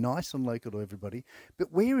 So nice and local to everybody.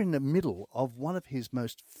 But we're in the middle of one of his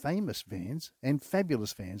most famous vans and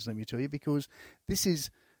fabulous vans, let me tell you, because this is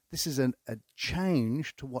a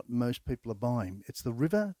change to what most people are buying. It's the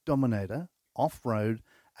River Dominator off-road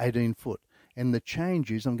 18-foot. And the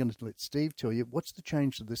change is, I'm going to let Steve tell you, what's the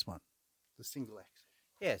change to this one? The single axle.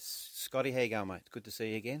 Yes, Scotty, how you going, mate? Good to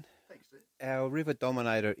see you again. Thanks, Steve. Our River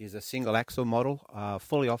Dominator is a single axle model,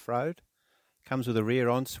 fully off-road. Comes with a rear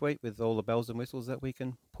ensuite with all the bells and whistles that we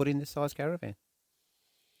can put in this size caravan.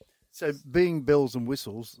 So being bells and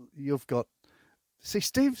whistles, you've got... See,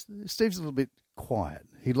 Steve's a little bit quiet.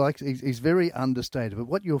 He's very understated. But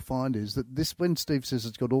what you'll find is that when Steve says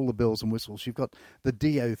it's got all the bells and whistles, you've got the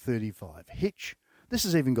DO35 hitch. This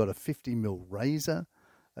has even got a 50mm razor.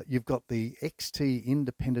 You've got the XT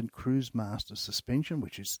Independent Cruise Master suspension,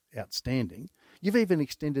 which is outstanding. You've even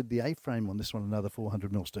extended the A-frame on this one another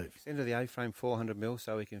 400mm, Steve. Extended the A-frame 400mm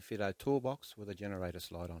so we can fit a toolbox with a generator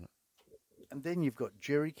slide on it. And then you've got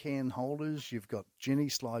jerry can holders, you've got Jenny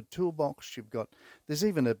slide toolbox, there's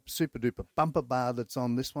even a super duper bumper bar that's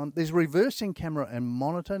on this one. There's reversing camera and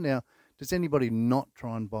monitor. Now, does anybody not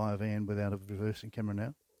try and buy a van without a reversing camera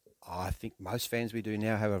now? I think most vans we do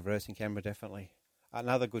now have a reversing camera, definitely.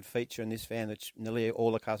 Another good feature in this van that nearly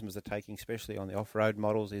all the customers are taking, especially on the off-road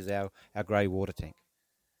models, is our grey water tank.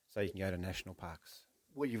 So you can go to national parks.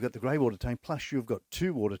 Well, you've got the grey water tank, plus you've got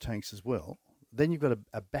 2 water tanks as well. Then you've got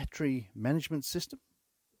a battery management system.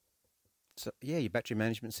 So, yeah, your battery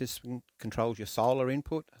management system controls your solar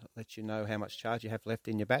input, lets you know how much charge you have left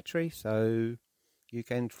in your battery, so you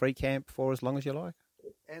can free camp for as long as you like.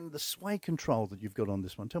 And the sway control that you've got on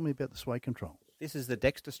this one, tell me about the sway control. This is the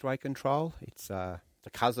Dexter sway control. It's the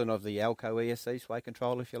cousin of the Alco ESC sway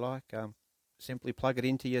control, if you like. Simply plug it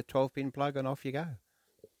into your 12-pin plug and off you go.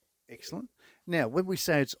 Excellent. Now, when we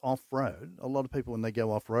say it's off-road, a lot of people, when they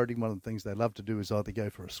go off-roading, one of the things they love to do is either go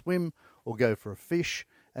for a swim or go for a fish,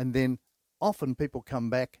 and then often people come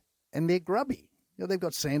back and they're grubby. You know, they've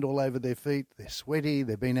got sand all over their feet, they're sweaty,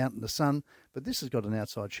 they've been out in the sun, but this has got an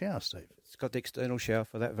outside shower, Steve. It's got the external shower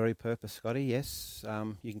for that very purpose, Scotty, yes.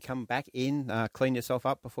 You can come back in, clean yourself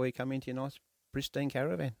up before you come into your nice, pristine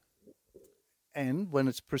caravan. And when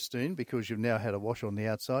it's pristine, because you've now had a wash on the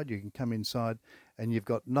outside, you can come inside and you've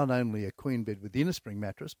got not only a queen bed with the inner spring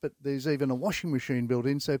mattress, but there's even a washing machine built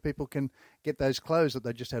in so people can get those clothes that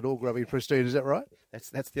they just had all grubby pristine. Is that right?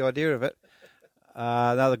 That's the idea of it.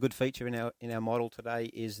 Another good feature in our model today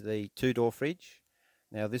is the 2-door fridge.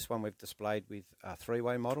 Now, this one we've displayed with a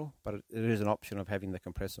 3-way model, but it is an option of having the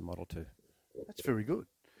compressor model too. That's very good.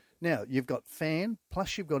 Now, you've got fan,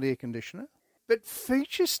 plus you've got air conditioner. But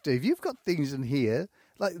features, Steve, you've got things in here,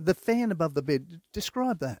 like the fan above the bed.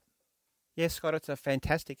 Describe that. Yes, Scott, it's a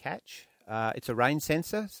fantastic hatch. It's a rain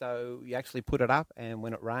sensor, so you actually put it up, and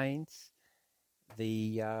when it rains,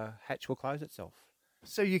 the hatch will close itself.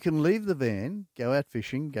 So you can leave the van, go out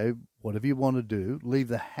fishing, go whatever you want to do, leave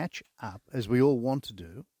the hatch up, as we all want to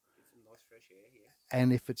do. Get some nice fresh air here.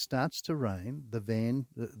 And if it starts to rain, the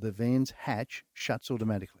van's hatch shuts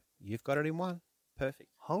automatically. You've got it in one. Perfect.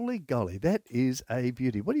 Holy golly, that is a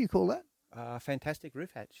beauty. What do you call that? Fantastic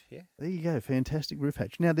roof hatch, yeah. There you go, fantastic roof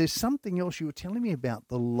hatch. Now, there's something else you were telling me about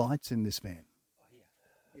the lights in this van.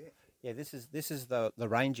 Oh, yeah, this is the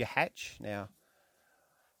Ranger hatch. Now,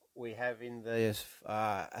 we have in the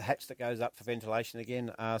a hatch that goes up for ventilation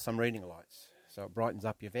again, some reading lights. So it brightens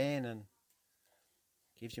up your van and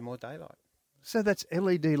gives you more daylight. So that's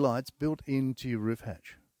LED lights built into your roof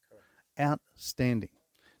hatch. Correct. Outstanding.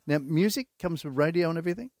 Now, music comes with radio and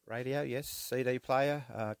everything? Radio, yes. CD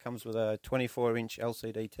player. Comes with a 24-inch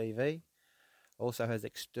LCD TV. Also has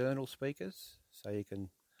external speakers, so you can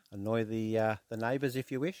annoy the neighbours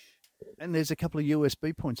if you wish. And there's a couple of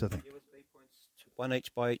USB points, I think. USB points, one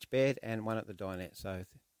each by each bed and one at the dinette. So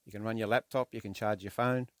you can run your laptop, you can charge your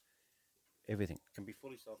phone, everything. It can be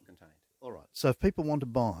fully self-contained. All right. So if people want to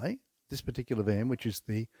buy this particular van, which is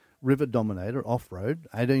the River Dominator off-road,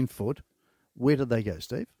 18-foot, where do they go,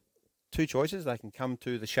 Steve? 2 choices. They can come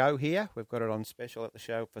to the show here. We've got it on special at the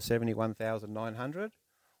show for $71,900.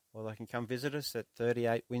 Or they can come visit us at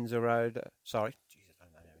 38 Windsor Road. Sorry. Jesus, I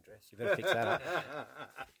don't know the address. You better fix that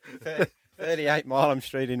up. 38 Milam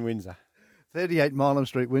Street in Windsor. 38 Milam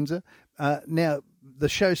Street, Windsor. Now, the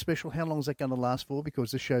show special, how long is that going to last for?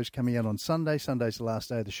 Because the show's coming out on Sunday. Sunday's the last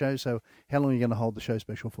day of the show. So how long are you going to hold the show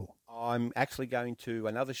special for? I'm actually going to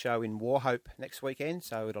another show in Warhope next weekend,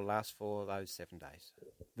 so it'll last for those 7 days.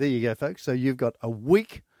 There you go, folks. So you've got a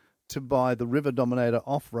week to buy the River Dominator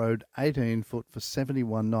off-road 18-foot for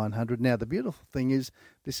 $71,900. Now, the beautiful thing is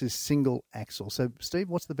this is single axle. So, Steve,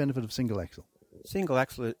 what's the benefit of single axle? Single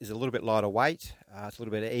axle is a little bit lighter weight. It's a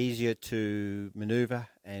little bit easier to manoeuvre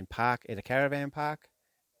and park at a caravan park.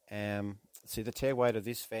 See, the tear weight of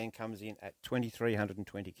this van comes in at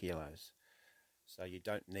 2,320 kilos. So you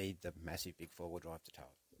don't need the massive big four-wheel drive to tow it.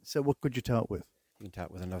 So what could you tow it with? You can tow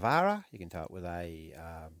it with a Navara. You can tow it with a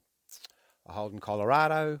Holden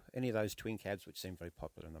Colorado. Any of those twin cabs, which seem very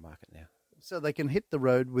popular in the market now. So they can hit the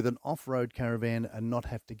road with an off-road caravan and not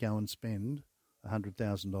have to go and spend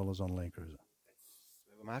 $100,000 on Land Cruiser.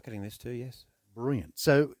 We're marketing this too, yes. Brilliant.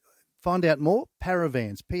 So find out more.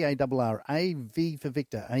 Paravans, P-A-R-R-A-V for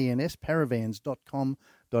Victor, A-N-S, paravans.com.au,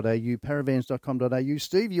 paravans.com.au.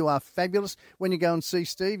 Steve, you are fabulous. When you go and see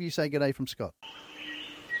Steve, you say g'day from Scott.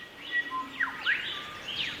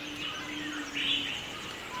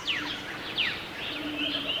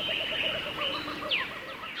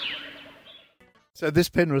 So this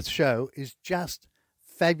Penrith show is just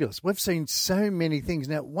fabulous. We've seen so many things.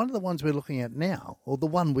 Now, one of the ones we're looking at now, or the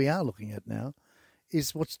one we are looking at now,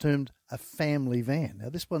 is what's termed a family van. Now,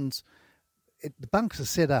 this one's, the bunks are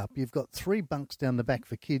set up. You've got 3 bunks down the back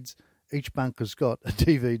for kids. Each bunk has got a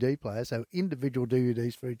DVD player, so individual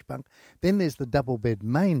DVDs for each bunk. Then there's the double bed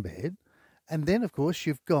main bed. And then, of course,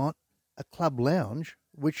 you've got a club lounge,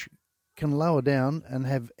 which can lower down and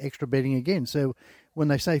have extra bedding again. So when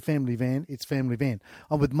they say family van, it's family van.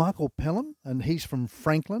 I'm with Michael Pelham, and he's from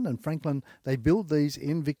Franklin. And Franklin, they build these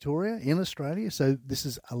in Victoria, in Australia. So this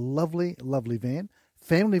is a lovely, lovely van.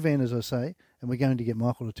 Family van, as I say, and we're going to get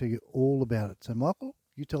Michael to tell you all about it. So, Michael,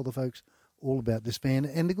 you tell the folks all about this van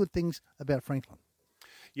and the good things about Franklin.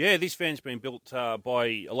 Yeah, this van's been built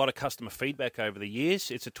by a lot of customer feedback over the years.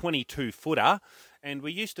 It's a 22-footer, and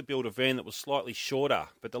we used to build a van that was slightly shorter,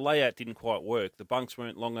 but the layout didn't quite work. The bunks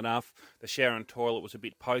weren't long enough. The shower and toilet was a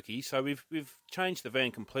bit pokey. So we've changed the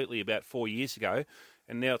van completely about 4 years ago,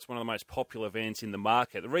 and now it's one of the most popular vans in the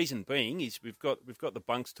market. The reason being is we've got the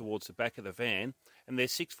bunks towards the back of the van, and they're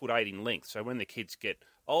 6'8" in length. So when the kids get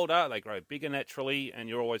older, they grow bigger naturally, and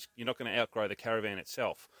you're not going to outgrow the caravan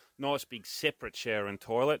itself. Nice big separate shower and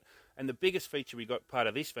toilet. And the biggest feature we got part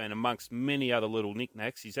of this van, amongst many other little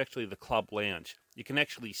knickknacks, is actually the club lounge. You can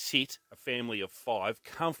actually sit a family of 5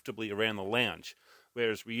 comfortably around the lounge,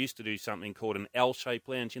 whereas we used to do something called an L-shaped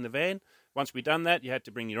lounge in the van. Once we'd done that, you had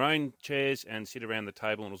to bring your own chairs and sit around the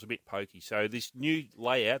table, and it was a bit pokey. So this new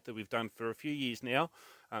layout that we've done for a few years now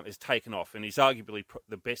is taken off and is arguably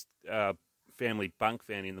the best family bunk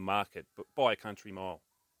van in the market, but by a country mile.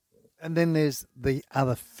 And then there's the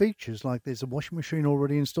other features, like there's a washing machine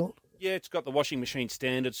already installed? Yeah, it's got the washing machine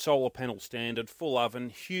standard, solar panel standard, full oven,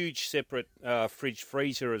 huge separate fridge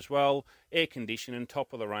freezer as well, air conditioning,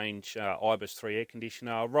 top of the range Ibis 3 air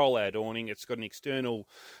conditioner, roll-out awning. It's got an external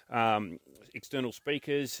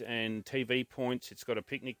speakers and TV points. It's got a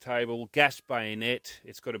picnic table, gas bayonet.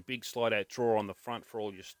 It's got a big slide-out drawer on the front for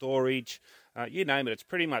all your storage. You name it, it's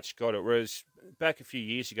pretty much got it. Whereas back a few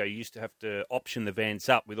years ago, you used to have to option the vans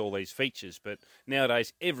up with all these features. But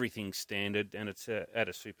nowadays, everything's standard, and it's at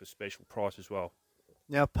a super special price as well.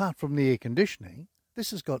 Now, apart from the air conditioning,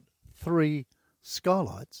 this has got 3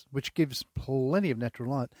 skylights, which gives plenty of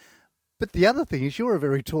natural light. But the other thing is you're a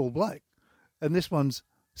very tall bloke, and this one's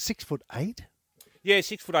 6'8". Yeah,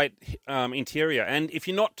 6'8" interior. And if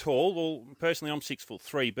you're not tall, well, personally, I'm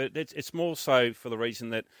 6'3", but it's more so for the reason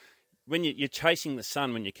that when you're chasing the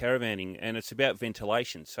sun when you're caravanning, and it's about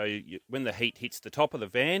ventilation. So when the heat hits the top of the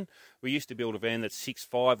van, we used to build a van that's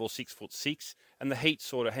 6'5" or 6'6", and the heat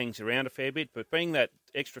sort of hangs around a fair bit. But being that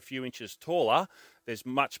extra few inches taller, there's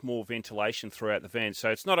much more ventilation throughout the van. So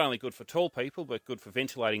it's not only good for tall people, but good for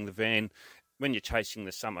ventilating the van when you're chasing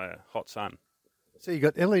the summer hot sun. So you've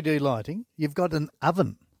got LED lighting. You've got an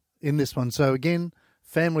oven in this one. So again,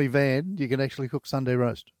 family van, you can actually cook Sunday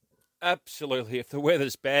roast. Absolutely. If the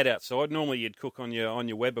weather's bad outside, normally you'd cook on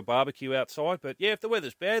your Weber barbecue outside. But yeah, if the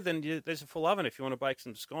weather's bad, then there's a full oven. If you want to bake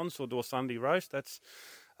some scones or do a Sunday roast, that's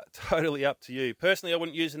totally up to you. Personally, I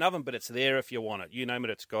wouldn't use an oven, but it's there if you want it. You name it,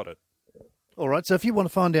 it's got it. All right. So if you want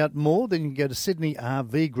to find out more, then you can go to Sydney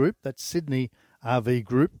RV Group. That's Sydney RV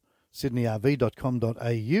Group,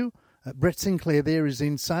 sydneyrv.com.au. Brett Sinclair there is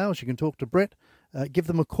in sales. You can talk to Brett. Give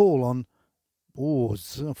them a call on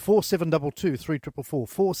 4722 3444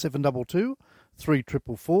 4722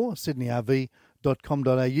 3444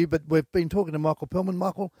 sydneyrv.com.au. But we've been talking to Michael Pelham.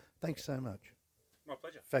 Michael, thanks so much. My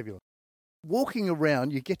pleasure. Fabulous. Walking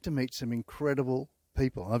around, you get to meet some incredible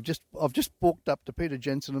people. I've just walked up to Peter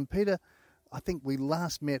Jensen, and Peter, I think we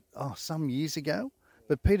last met some years ago.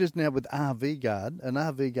 But Peter's now with RV Guard, and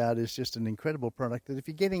RV Guard is just an incredible product that if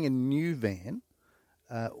you're getting a new van,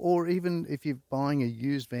 or even if you're buying a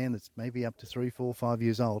used van that's maybe up to 3, 4, 5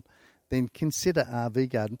 years old, then consider RV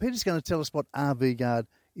Guard. And Peter's going to tell us what RV Guard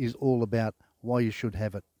is all about, why you should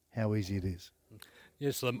have it, how easy it is.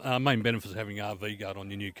 Yes, the main benefits of having RV Guard on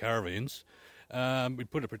your new caravans, we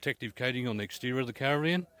put a protective coating on the exterior of the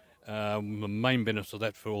caravan. The main benefits of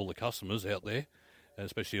that for all the customers out there,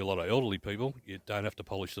 especially a lot of elderly people, you don't have to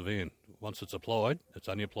polish the van. Once it's applied, it's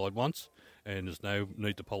only applied once, and there's no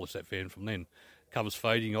need to polish that van from then. Covers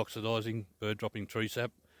fading, oxidising, bird dropping, tree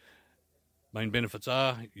sap. Main benefits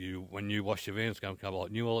are when you wash your van, it's going to come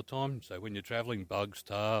like new all the time. So when you're travelling, bugs,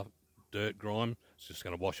 tar, dirt, grime, it's just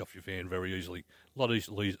going to wash off your van very easily. A lot of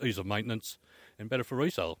ease of maintenance, and better for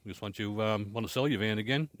resale. Because once you want to sell your van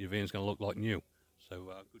again, your van's going to look like new. So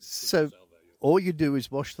good so all you do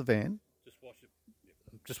is wash the van.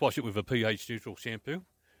 Just wash it with a pH neutral shampoo.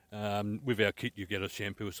 With our kit, you get a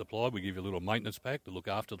shampoo supply. We give you a little maintenance pack to look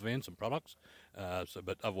after the van, some products.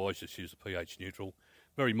 But otherwise, just use a pH neutral,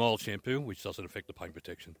 very mild shampoo, which doesn't affect the paint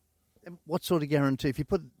protection. And what sort of guarantee? If you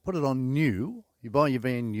put it on new, you buy your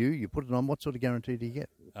van new, you put it on, what sort of guarantee do you get?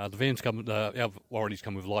 The vans our warranties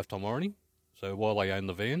come with lifetime warranty. So while they own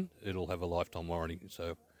the van, it'll have a lifetime warranty.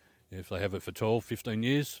 So if they have it for 12, 15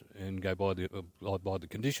 years and go by the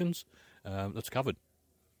conditions, that's covered.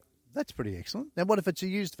 That's pretty excellent. Now, what if it's a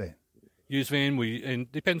used van? Used van, and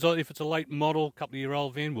depends on if it's a late model,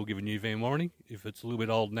 couple-of-year-old van, we'll give a new van warranty. If it's a little bit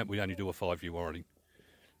old than that, we only do a 5-year warranty.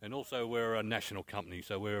 And also, we're a national company,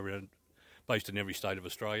 so we're based in every state of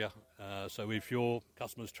Australia. So if your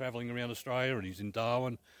customer's travelling around Australia and he's in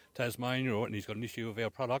Darwin, Tasmania, and he's got an issue with our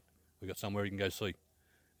product, we've got somewhere he can go see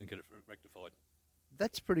and get it rectified.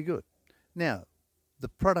 That's pretty good. Now, the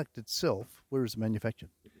product itself, where is it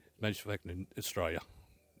manufactured? Manufactured in Australia.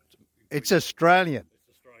 It's Australian.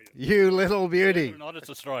 It's Australian. You little beauty. Believe it or not, it's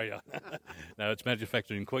Australia. No, it's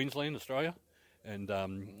manufactured in Queensland, Australia. And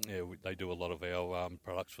they do a lot of our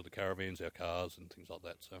products for the caravans, our cars and things like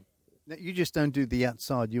that. So Now, you just don't do the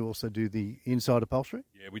outside, you also do the inside upholstery?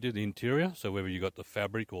 yeah, we do the interior. So whether you got the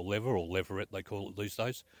fabric or leather or leatherette, they call it these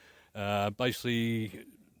days. Basically,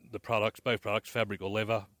 the products, both products, fabric or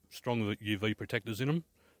leather, strong UV protectors in them,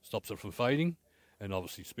 stops it from fading, and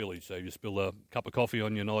obviously spillage. So you spill a cup of coffee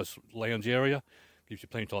on your nice lounge area, gives you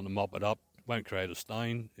plenty of time to mop it up, won't create a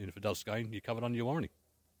stain, and if it does stain, you cover it under your warranty.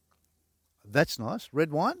 That's nice.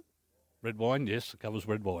 Red wine? Red wine, yes, it covers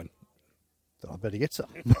red wine. I better get some.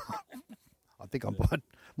 I think I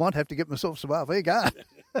might have to get myself some RV Guard.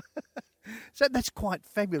 So that's quite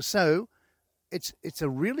fabulous. So it's a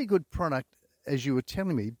really good product, as you were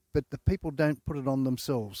telling me, but the people don't put it on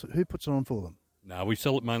themselves. Who puts it on for them? No, we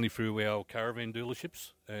sell it mainly through our caravan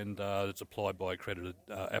dealerships, and it's applied by accredited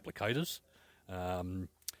applicators.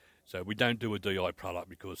 So we don't do a DI product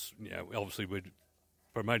because, obviously we're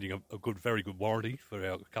promoting a very good warranty for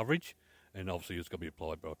our coverage, and obviously it's got to be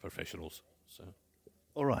applied by professionals. So,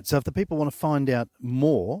 all right. So if the people want to find out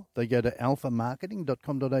more, they go to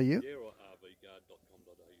alphamarketing.com.au. Yeah, or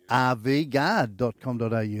rvguard.com.au.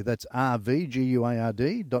 rvguard.com.au. That's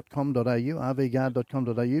rvguard.com.au,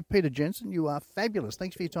 rvguard.com.au. Peter Jensen, you are fabulous.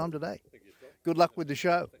 Thanks for your time today. Thank you, Scott. Good luck with the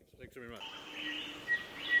show. Thanks very much.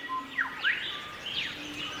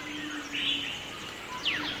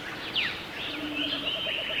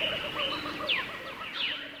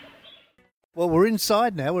 Well, we're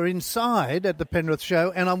inside now. We're inside at the Penrith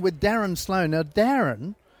Show, and I'm with Darren Sloan. Now,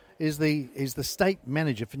 Darren is the state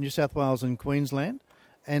manager for New South Wales and Queensland,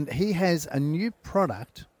 and he has a new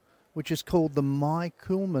product which is called the My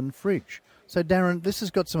Coolman fridge. So, Darren, this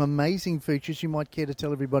has got some amazing features. You might care to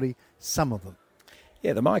tell everybody some of them.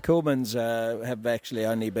 Yeah, the My Coolmans have actually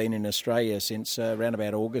only been in Australia since around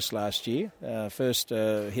about August last year. First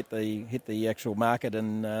hit the actual market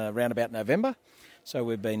in around about November. So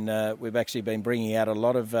we've actually been bringing out a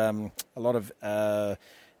lot of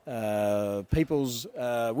people's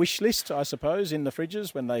wish list, I suppose, in the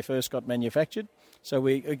fridges when they first got manufactured. So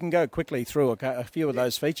we can go quickly through a few of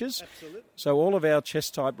those features. Absolutely. So all of our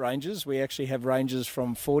chest type ranges, we actually have ranges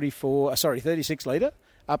from 36 litre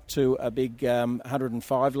up to a big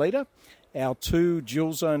 105 litre. Our two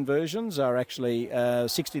dual zone versions are actually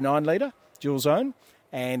 69 litre dual zone,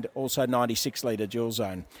 and also 96 litre dual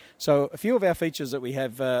zone. So a few of our features that we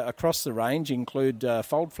have across the range include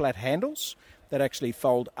fold flat handles that actually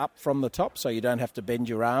fold up from the top, so you don't have to bend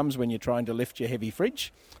your arms when you're trying to lift your heavy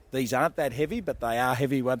fridge. These aren't that heavy, but they are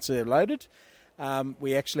heavy once they're loaded.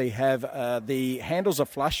 We actually have the handles are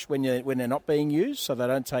flush when they're not being used, so they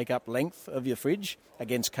don't take up length of your fridge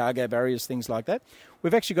against cargo barriers, things like that.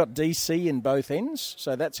 We've actually got DC in both ends,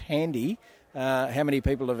 so that's handy. How many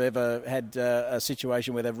people have ever had a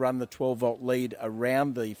situation where they've run the 12-volt lead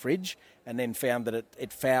around the fridge and then found that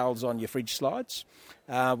it fouls on your fridge slides?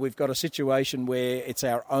 We've got a situation where it's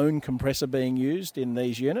our own compressor being used in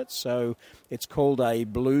these units. So it's called a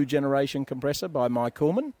Blue Generation compressor by My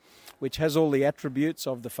Coolman, which has all the attributes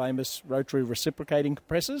of the famous rotary reciprocating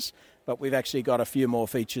compressors, but we've actually got a few more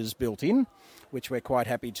features built in, which we're quite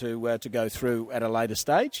happy to go through at a later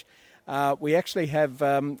stage. We actually have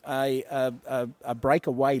a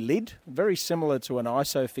breakaway lid, very similar to an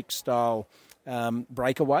ISOFIX style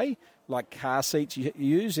breakaway, like car seats you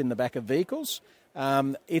use in the back of vehicles.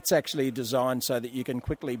 It's actually designed so that you can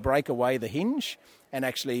quickly break away the hinge and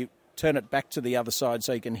actually turn it back to the other side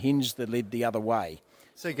so you can hinge the lid the other way.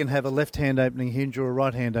 So you can have a left-hand opening hinge or a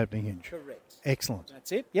right-hand opening hinge. Correct. Excellent.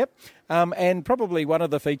 That's it, yep. And probably one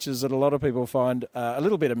of the features that a lot of people find a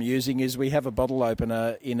little bit amusing is we have a bottle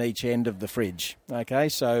opener in each end of the fridge. Okay,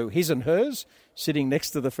 so his and hers, sitting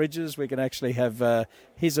next to the fridges, we can actually have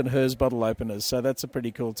his and hers bottle openers. So that's a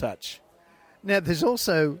pretty cool touch. Now, there's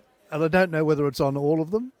also, and I don't know whether it's on all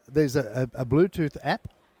of them, there's a Bluetooth app.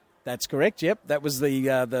 That's correct, yep. That was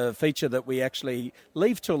the feature that we actually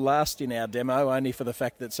leave till last in our demo, only for the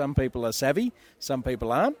fact that some people are savvy, some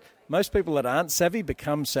people aren't. Most people that aren't savvy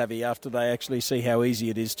become savvy after they actually see how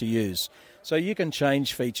easy it is to use. So you can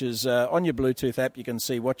change features. On your Bluetooth app, you can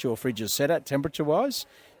see what your fridge is set at temperature-wise.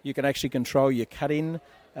 You can actually control your cut-in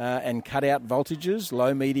and cut-out voltages,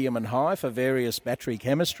 low, medium and high for various battery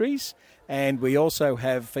chemistries. And we also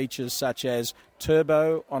have features such as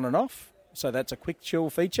turbo on and off, so that's a quick chill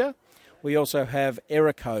feature. We also have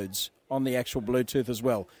error codes on the actual Bluetooth as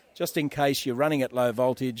well, just in case you're running at low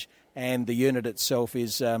voltage and the unit itself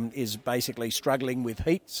is basically struggling with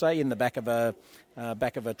heat, say in the back of a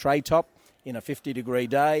tray top in a 50-degree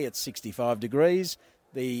day, it's 65 degrees.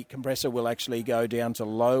 The compressor will actually go down to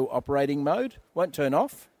low operating mode, won't turn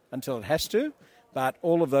off until it has to, but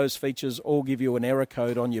all of those features all give you an error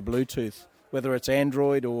code on your Bluetooth, whether it's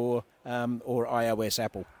Android or iOS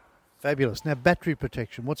Apple. Fabulous. Now, battery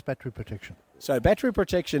protection. What's battery protection? So battery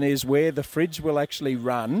protection is where the fridge will actually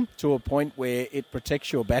run to a point where it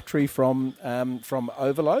protects your battery from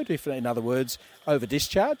overload, if in other words, over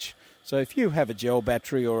discharge. So if you have a gel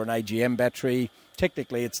battery or an AGM battery,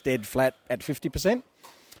 technically it's dead flat at 50%.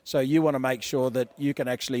 So you want to make sure that you can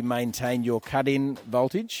actually maintain your cut-in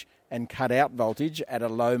voltage and cut-out voltage at a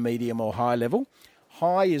low, medium or high level.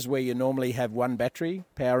 High is where you normally have one battery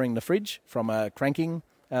powering the fridge from a cranking.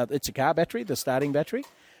 It's a car battery, the starting battery.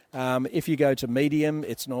 If you go to medium,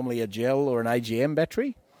 it's normally a gel or an AGM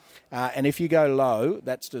battery. And if you go low,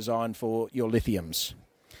 that's designed for your lithiums.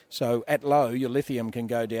 So at low, your lithium can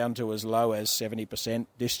go down to as low as 70%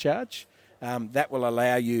 discharge. That will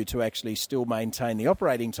allow you to actually still maintain the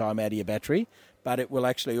operating time out of your battery, but it will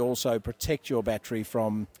actually also protect your battery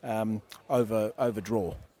from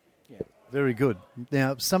overdraw. Yeah. Very good.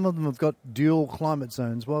 Now, some of them have got dual climate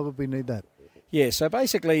zones. Why would we need that? Yeah, so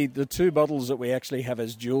basically the two bottles that we actually have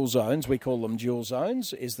as dual zones, we call them dual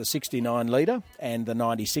zones, is the 69 litre and the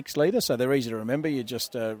 96 litre. So they're easy to remember. You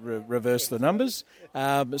just reverse the numbers.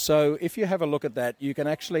 So if you have a look at that, you can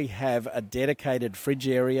actually have a dedicated fridge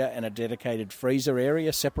area and a dedicated freezer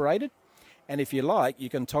area separated. And if you like, you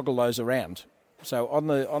can toggle those around. So on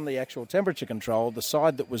the actual temperature control, the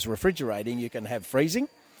side that was refrigerating, you can have freezing.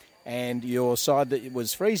 And your side that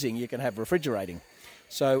was freezing, you can have refrigerating.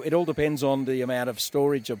 So it all depends on the amount of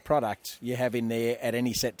storage of product you have in there at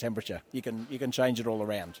any set temperature. You can change it all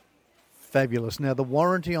around. Fabulous. Now, the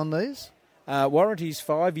warranty on these? Warranty is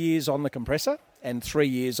 5 years on the compressor and 3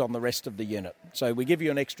 years on the rest of the unit. So we give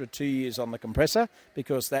you an extra 2 years on the compressor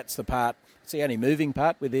because that's the part, it's the only moving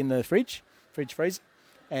part within the fridge freezer,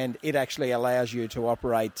 and it actually allows you to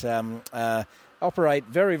operate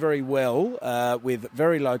very, very well with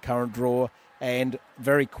very low current draw and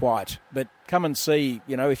very quiet. But come and see,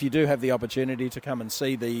 if you do have the opportunity to come and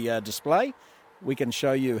see the display, we can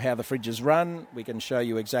show you how the fridges run. We can show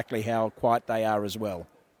you exactly how quiet they are as well.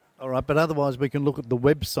 All right, but otherwise we can look at the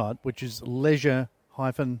website, which is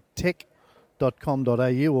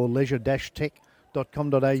leisure-tech.com.au or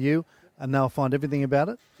leisure-tech.com.au, and they'll find everything about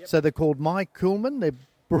it. Yep. So they're called My Coolman. They're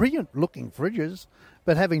brilliant-looking fridges,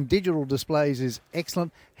 but having digital displays is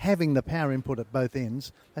excellent. Having the power input at both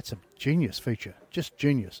ends, that's a genius feature, just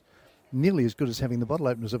genius. Nearly as good as having the bottle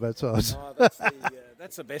openers at both sides. Oh, that's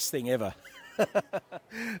the best thing ever.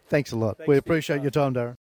 Thanks a lot. We appreciate your time,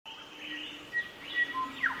 Darren.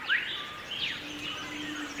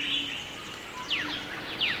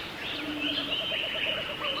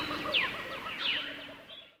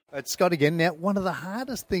 It's Scott again. Now, one of the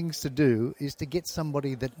hardest things to do is to get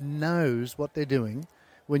somebody that knows what they're doing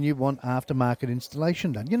when you want aftermarket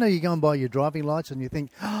installation done. You go and buy your driving lights and you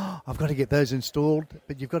think, I've got to get those installed,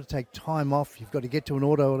 but you've got to take time off, you've got to get to an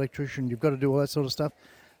auto electrician, you've got to do all that sort of stuff.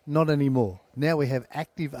 Not anymore. Now we have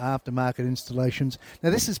active aftermarket installations. Now,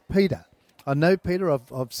 this is Peter. I know Peter.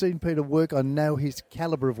 I've seen Peter work. I know his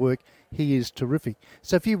calibre of work. He is terrific.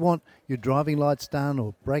 So if you want your driving lights done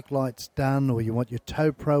or brake lights done, or you want your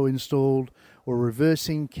Tow Pro installed, or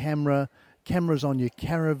reversing cameras on your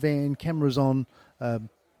caravan, cameras on,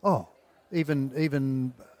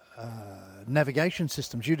 even navigation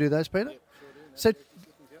systems. You do those, Peter? So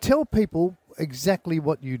tell people exactly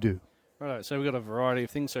what you do. Right, so we've got a variety of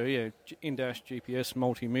things. So, in-dash GPS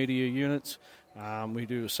multimedia units. We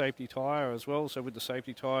do a safety tyre as well. So with the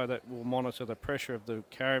safety tyre, that will monitor the pressure of the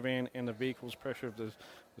caravan and the vehicle's pressure of the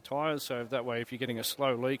tyres. So that way, if you're getting a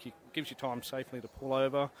slow leak, it gives you time safely to pull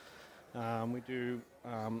over. We do,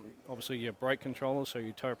 obviously, your brake controllers, so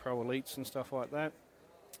your Tow Pro Elites and stuff like that.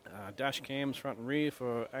 Dash cams front and rear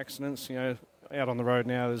for accidents. Out on the road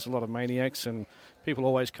now, there's a lot of maniacs and people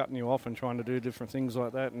always cutting you off and trying to do different things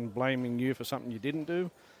like that and blaming you for something you didn't do.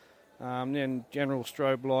 Then general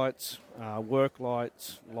strobe lights, work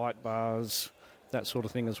lights, light bars, that sort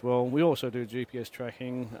of thing as well. We also do GPS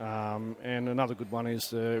tracking, and another good one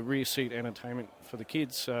is the rear seat entertainment for the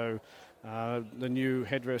kids. So the new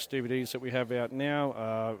headrest DVDs that we have out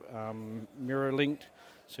now are mirror linked,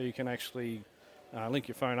 so you can actually link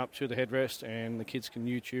your phone up to the headrest, and the kids can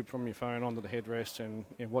YouTube from your phone onto the headrest and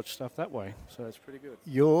watch stuff that way. So it's pretty good.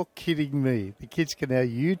 You're kidding me. The kids can now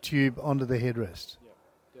YouTube onto the headrest. Yeah,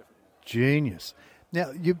 definitely. Genius.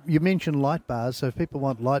 Now, you mentioned light bars, so if people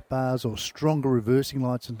want light bars or stronger reversing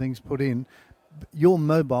lights and things put in, your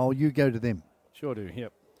mobile, you go to them. Sure do,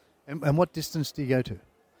 yep. And what distance do you go to?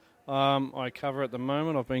 I cover at the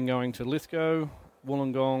moment, I've been going to Lithgow,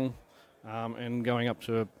 Wollongong, and going up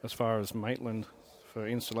to as far as Maitland for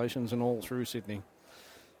installations and all through Sydney.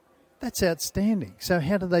 That's outstanding. So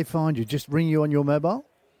how do they find you? Just ring you on your mobile?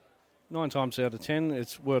 9 times out of 10,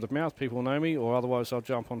 it's word of mouth. People know me, or otherwise I'll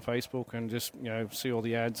jump on Facebook and just see all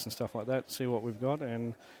the ads and stuff like that, see what we've got,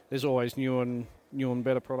 and there's always new and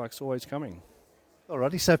better products always coming.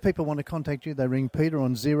 Alrighty, so if people want to contact you, they ring Peter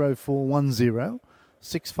on 0410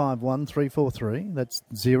 651 343. That's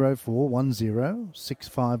 0410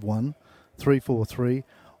 651 343.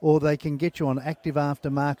 Or they can get you on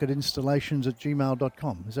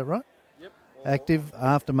activeaftermarketinstallations@gmail.com. Is that right? Yep.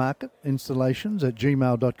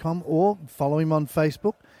 activeaftermarketinstallations@gmail.com, or follow him on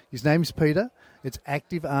Facebook. His name's Peter. It's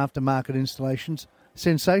Active Aftermarket Installations.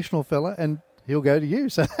 Sensational fella, and he'll go to you.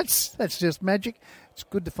 So that's just magic. It's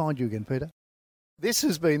good to find you again, Peter. This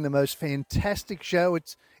has been the most fantastic show.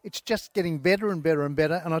 It's just getting better and better and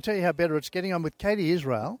better. And I'll tell you how better it's getting. I'm with Katie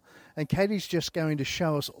Israel, and Katie's just going to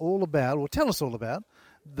show us all about, or tell us all about,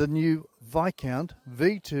 the new Viscount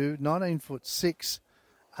V2 19'6"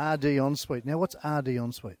 RD Ensuite. Now, what's RD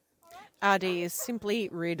Ensuite? RD is simply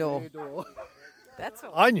rear door. That's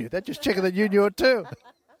all. I knew that, just checking that you knew it too.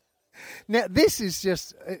 Now, this is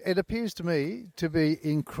just, it appears to me to be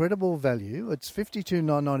incredible value. It's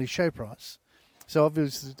 $52,990 show price. So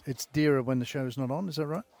obviously it's dearer when the show is not on, is that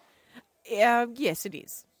right? Yes, it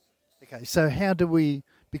is. Okay, so how do we,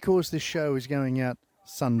 because this show is going out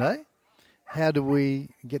Sunday, how do we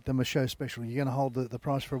get them a show special? You're going to hold the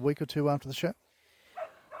price for a week or two after the show?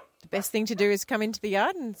 The best thing to do is come into the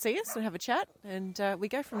yard and see us and have a chat, and we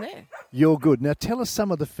go from there. You're good. Now tell us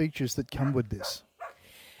some of the features that come with this.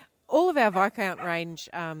 All of our Viscount range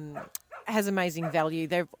has amazing value.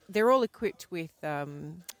 They're all equipped with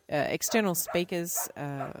external speakers.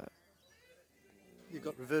 You've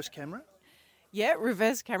got reverse camera? Yeah,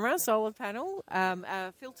 reverse camera, solar panel,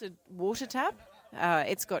 a filtered water tap.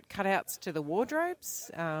 It's got cutouts to the wardrobes.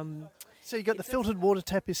 So you got the filtered water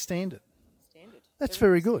tap is standard? Standard. That's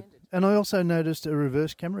very good. Standard. And I also noticed a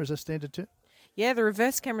reverse camera. Is that standard too? Yeah, the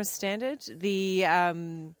reverse camera is standard. The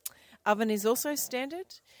oven is also standard.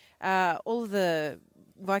 All of the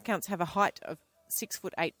Viscounts have a height of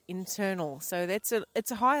 6'8" internal, so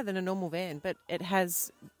it's higher than a normal van, but it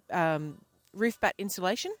has roof bat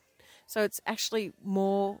insulation, so it's actually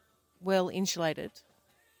more well insulated.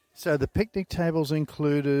 So the picnic table's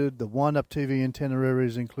included, the wind-up TV antenna area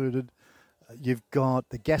is included. You've got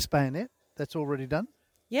the gas bayonet, that's already done?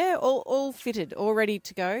 Yeah, all fitted, all ready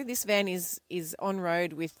to go. This van is on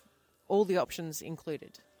road with all the options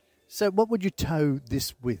included. So what would you tow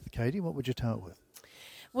this with, Katie? What would you tow it with?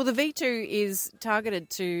 Well, the V2 is targeted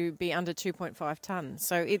to be under 2.5 tonnes,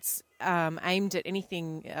 so it's aimed at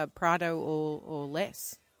anything Prado or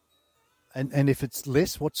less. And if it's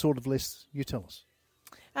less, what sort of less? You tell us.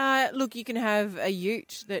 Look, you can have a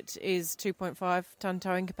ute that is 2.5 tonne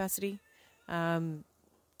towing capacity, or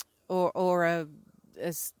a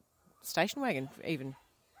station wagon even.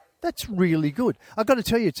 That's really good. I've got to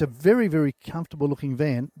tell you, it's a very, very comfortable looking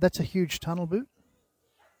van. That's a huge tunnel boot.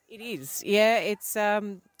 It is, yeah. It's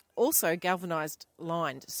also galvanised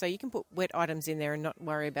lined, so you can put wet items in there and not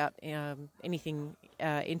worry about anything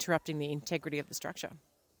interrupting the integrity of the structure.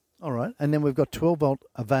 All right, and then we've got 12-volt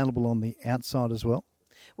available on the outside as well.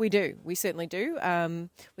 We do, we certainly do.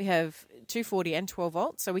 We have 240 and 12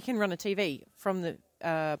 volts, so we can run a TV from the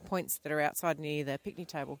points that are outside near the picnic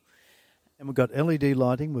table. And we've got LED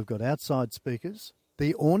lighting, we've got outside speakers.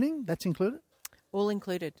 The awning, that's included? All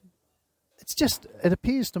included. It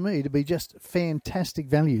appears to me to be just fantastic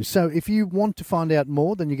value. So if you want to find out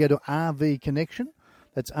more, then you go to RV Connection.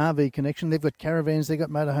 That's RV Connection. They've got caravans, they've got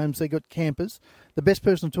motorhomes, they've got campers. The best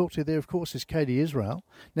person to talk to there, of course, is Katie Israel.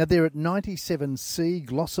 Now, they're at 97C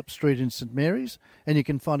Glossop Street in St Mary's, and you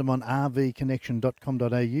can find them on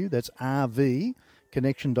rvconnection.com.au. That's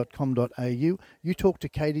rvconnection.com.au. You talk to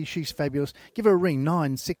Katie, she's fabulous. Give her a ring,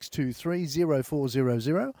 9623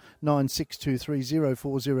 0400, 9623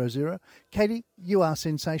 0400. Katie, you are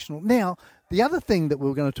sensational. Now, the other thing that we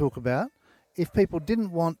were going to talk about, if people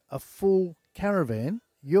didn't want a full caravan,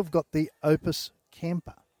 you've got the Opus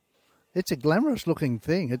camper. It's a glamorous looking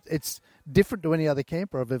thing. It's different to any other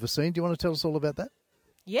camper I've ever seen. Do you want to tell us all about that?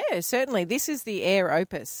 Yeah, certainly. This is the Air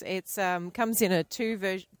Opus. It's comes in a two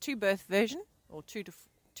berth version, or 2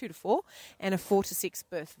 to 4, and a 4 to 6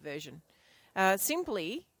 berth version.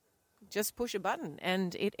 Simply just push a button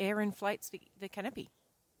and it air inflates the canopy.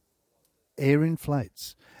 Air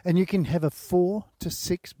inflates. And you can have a 4 to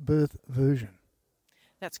 6 berth version.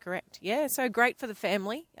 That's correct. Yeah, so great for the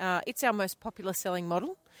family. It's our most popular selling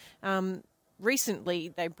model. Recently,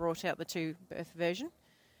 they brought out the 2 berth version,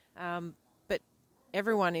 but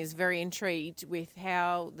everyone is very intrigued with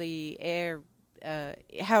how the air,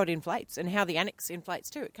 how it inflates and how the annex inflates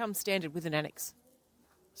too. It comes standard with an annex.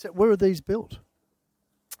 So where are these built?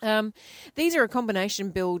 These are a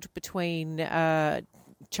combination build between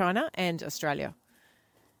China and Australia.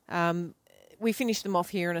 We finish them off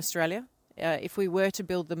here in Australia. If we were to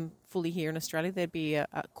build them fully here in Australia, they'd be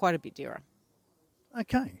quite a bit dearer.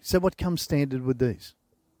 Okay, so what comes standard with these?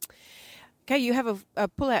 Okay, you have a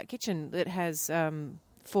pull-out kitchen that has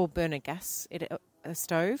 4-burner gas a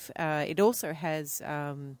stove. It also has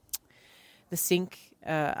the sink,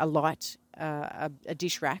 a light, a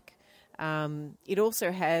dish rack. It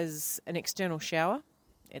also has an external shower.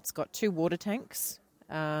 It's got 2 water tanks.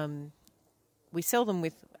 We sell them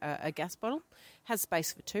with a gas bottle. Has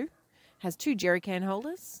space for 2. Has 2 jerry can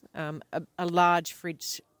holders, a large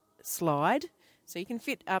fridge slide, so you can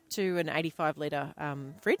fit up to an 85-litre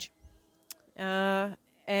fridge.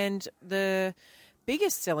 And the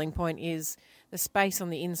biggest selling point is the space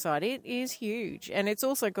on the inside. It is huge, and it's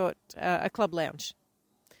also got a club lounge.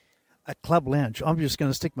 A club lounge. I'm just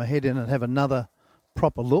going to stick my head in and have another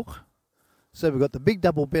proper look. So we've got the big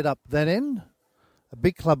double bed up that end, a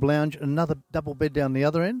big club lounge, another double bed down the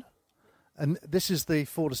other end, and this is the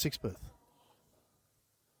 4 to 6 berth.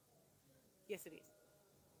 Yes, it is.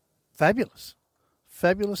 Fabulous.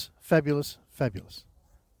 Fabulous, fabulous, fabulous.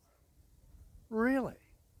 Really?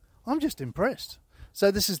 I'm just impressed.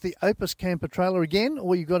 So this is the Opus camper trailer again.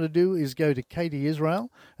 All you got to do is go to Katie Israel,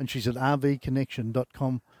 and she's at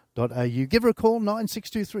rvconnection.com.au. Give her a call,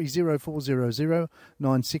 96230400,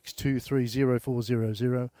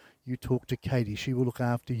 96230400. You talk to Katie. She will look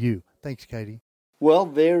after you. Thanks, Katie. Well,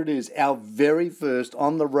 there it is, our very first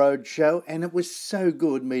On The Road show, and it was so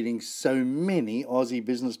good meeting so many Aussie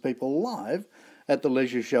business people live at the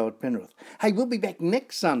Leisure Show at Penrith. Hey, we'll be back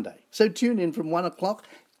next Sunday, so tune in from 1 o'clock.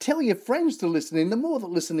 Tell your friends to listen in. The more that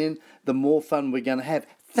listen in, the more fun we're going to have.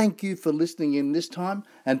 Thank you for listening in this time.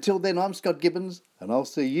 Until then, I'm Scott Gibbons, and I'll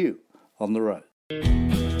see you on the road.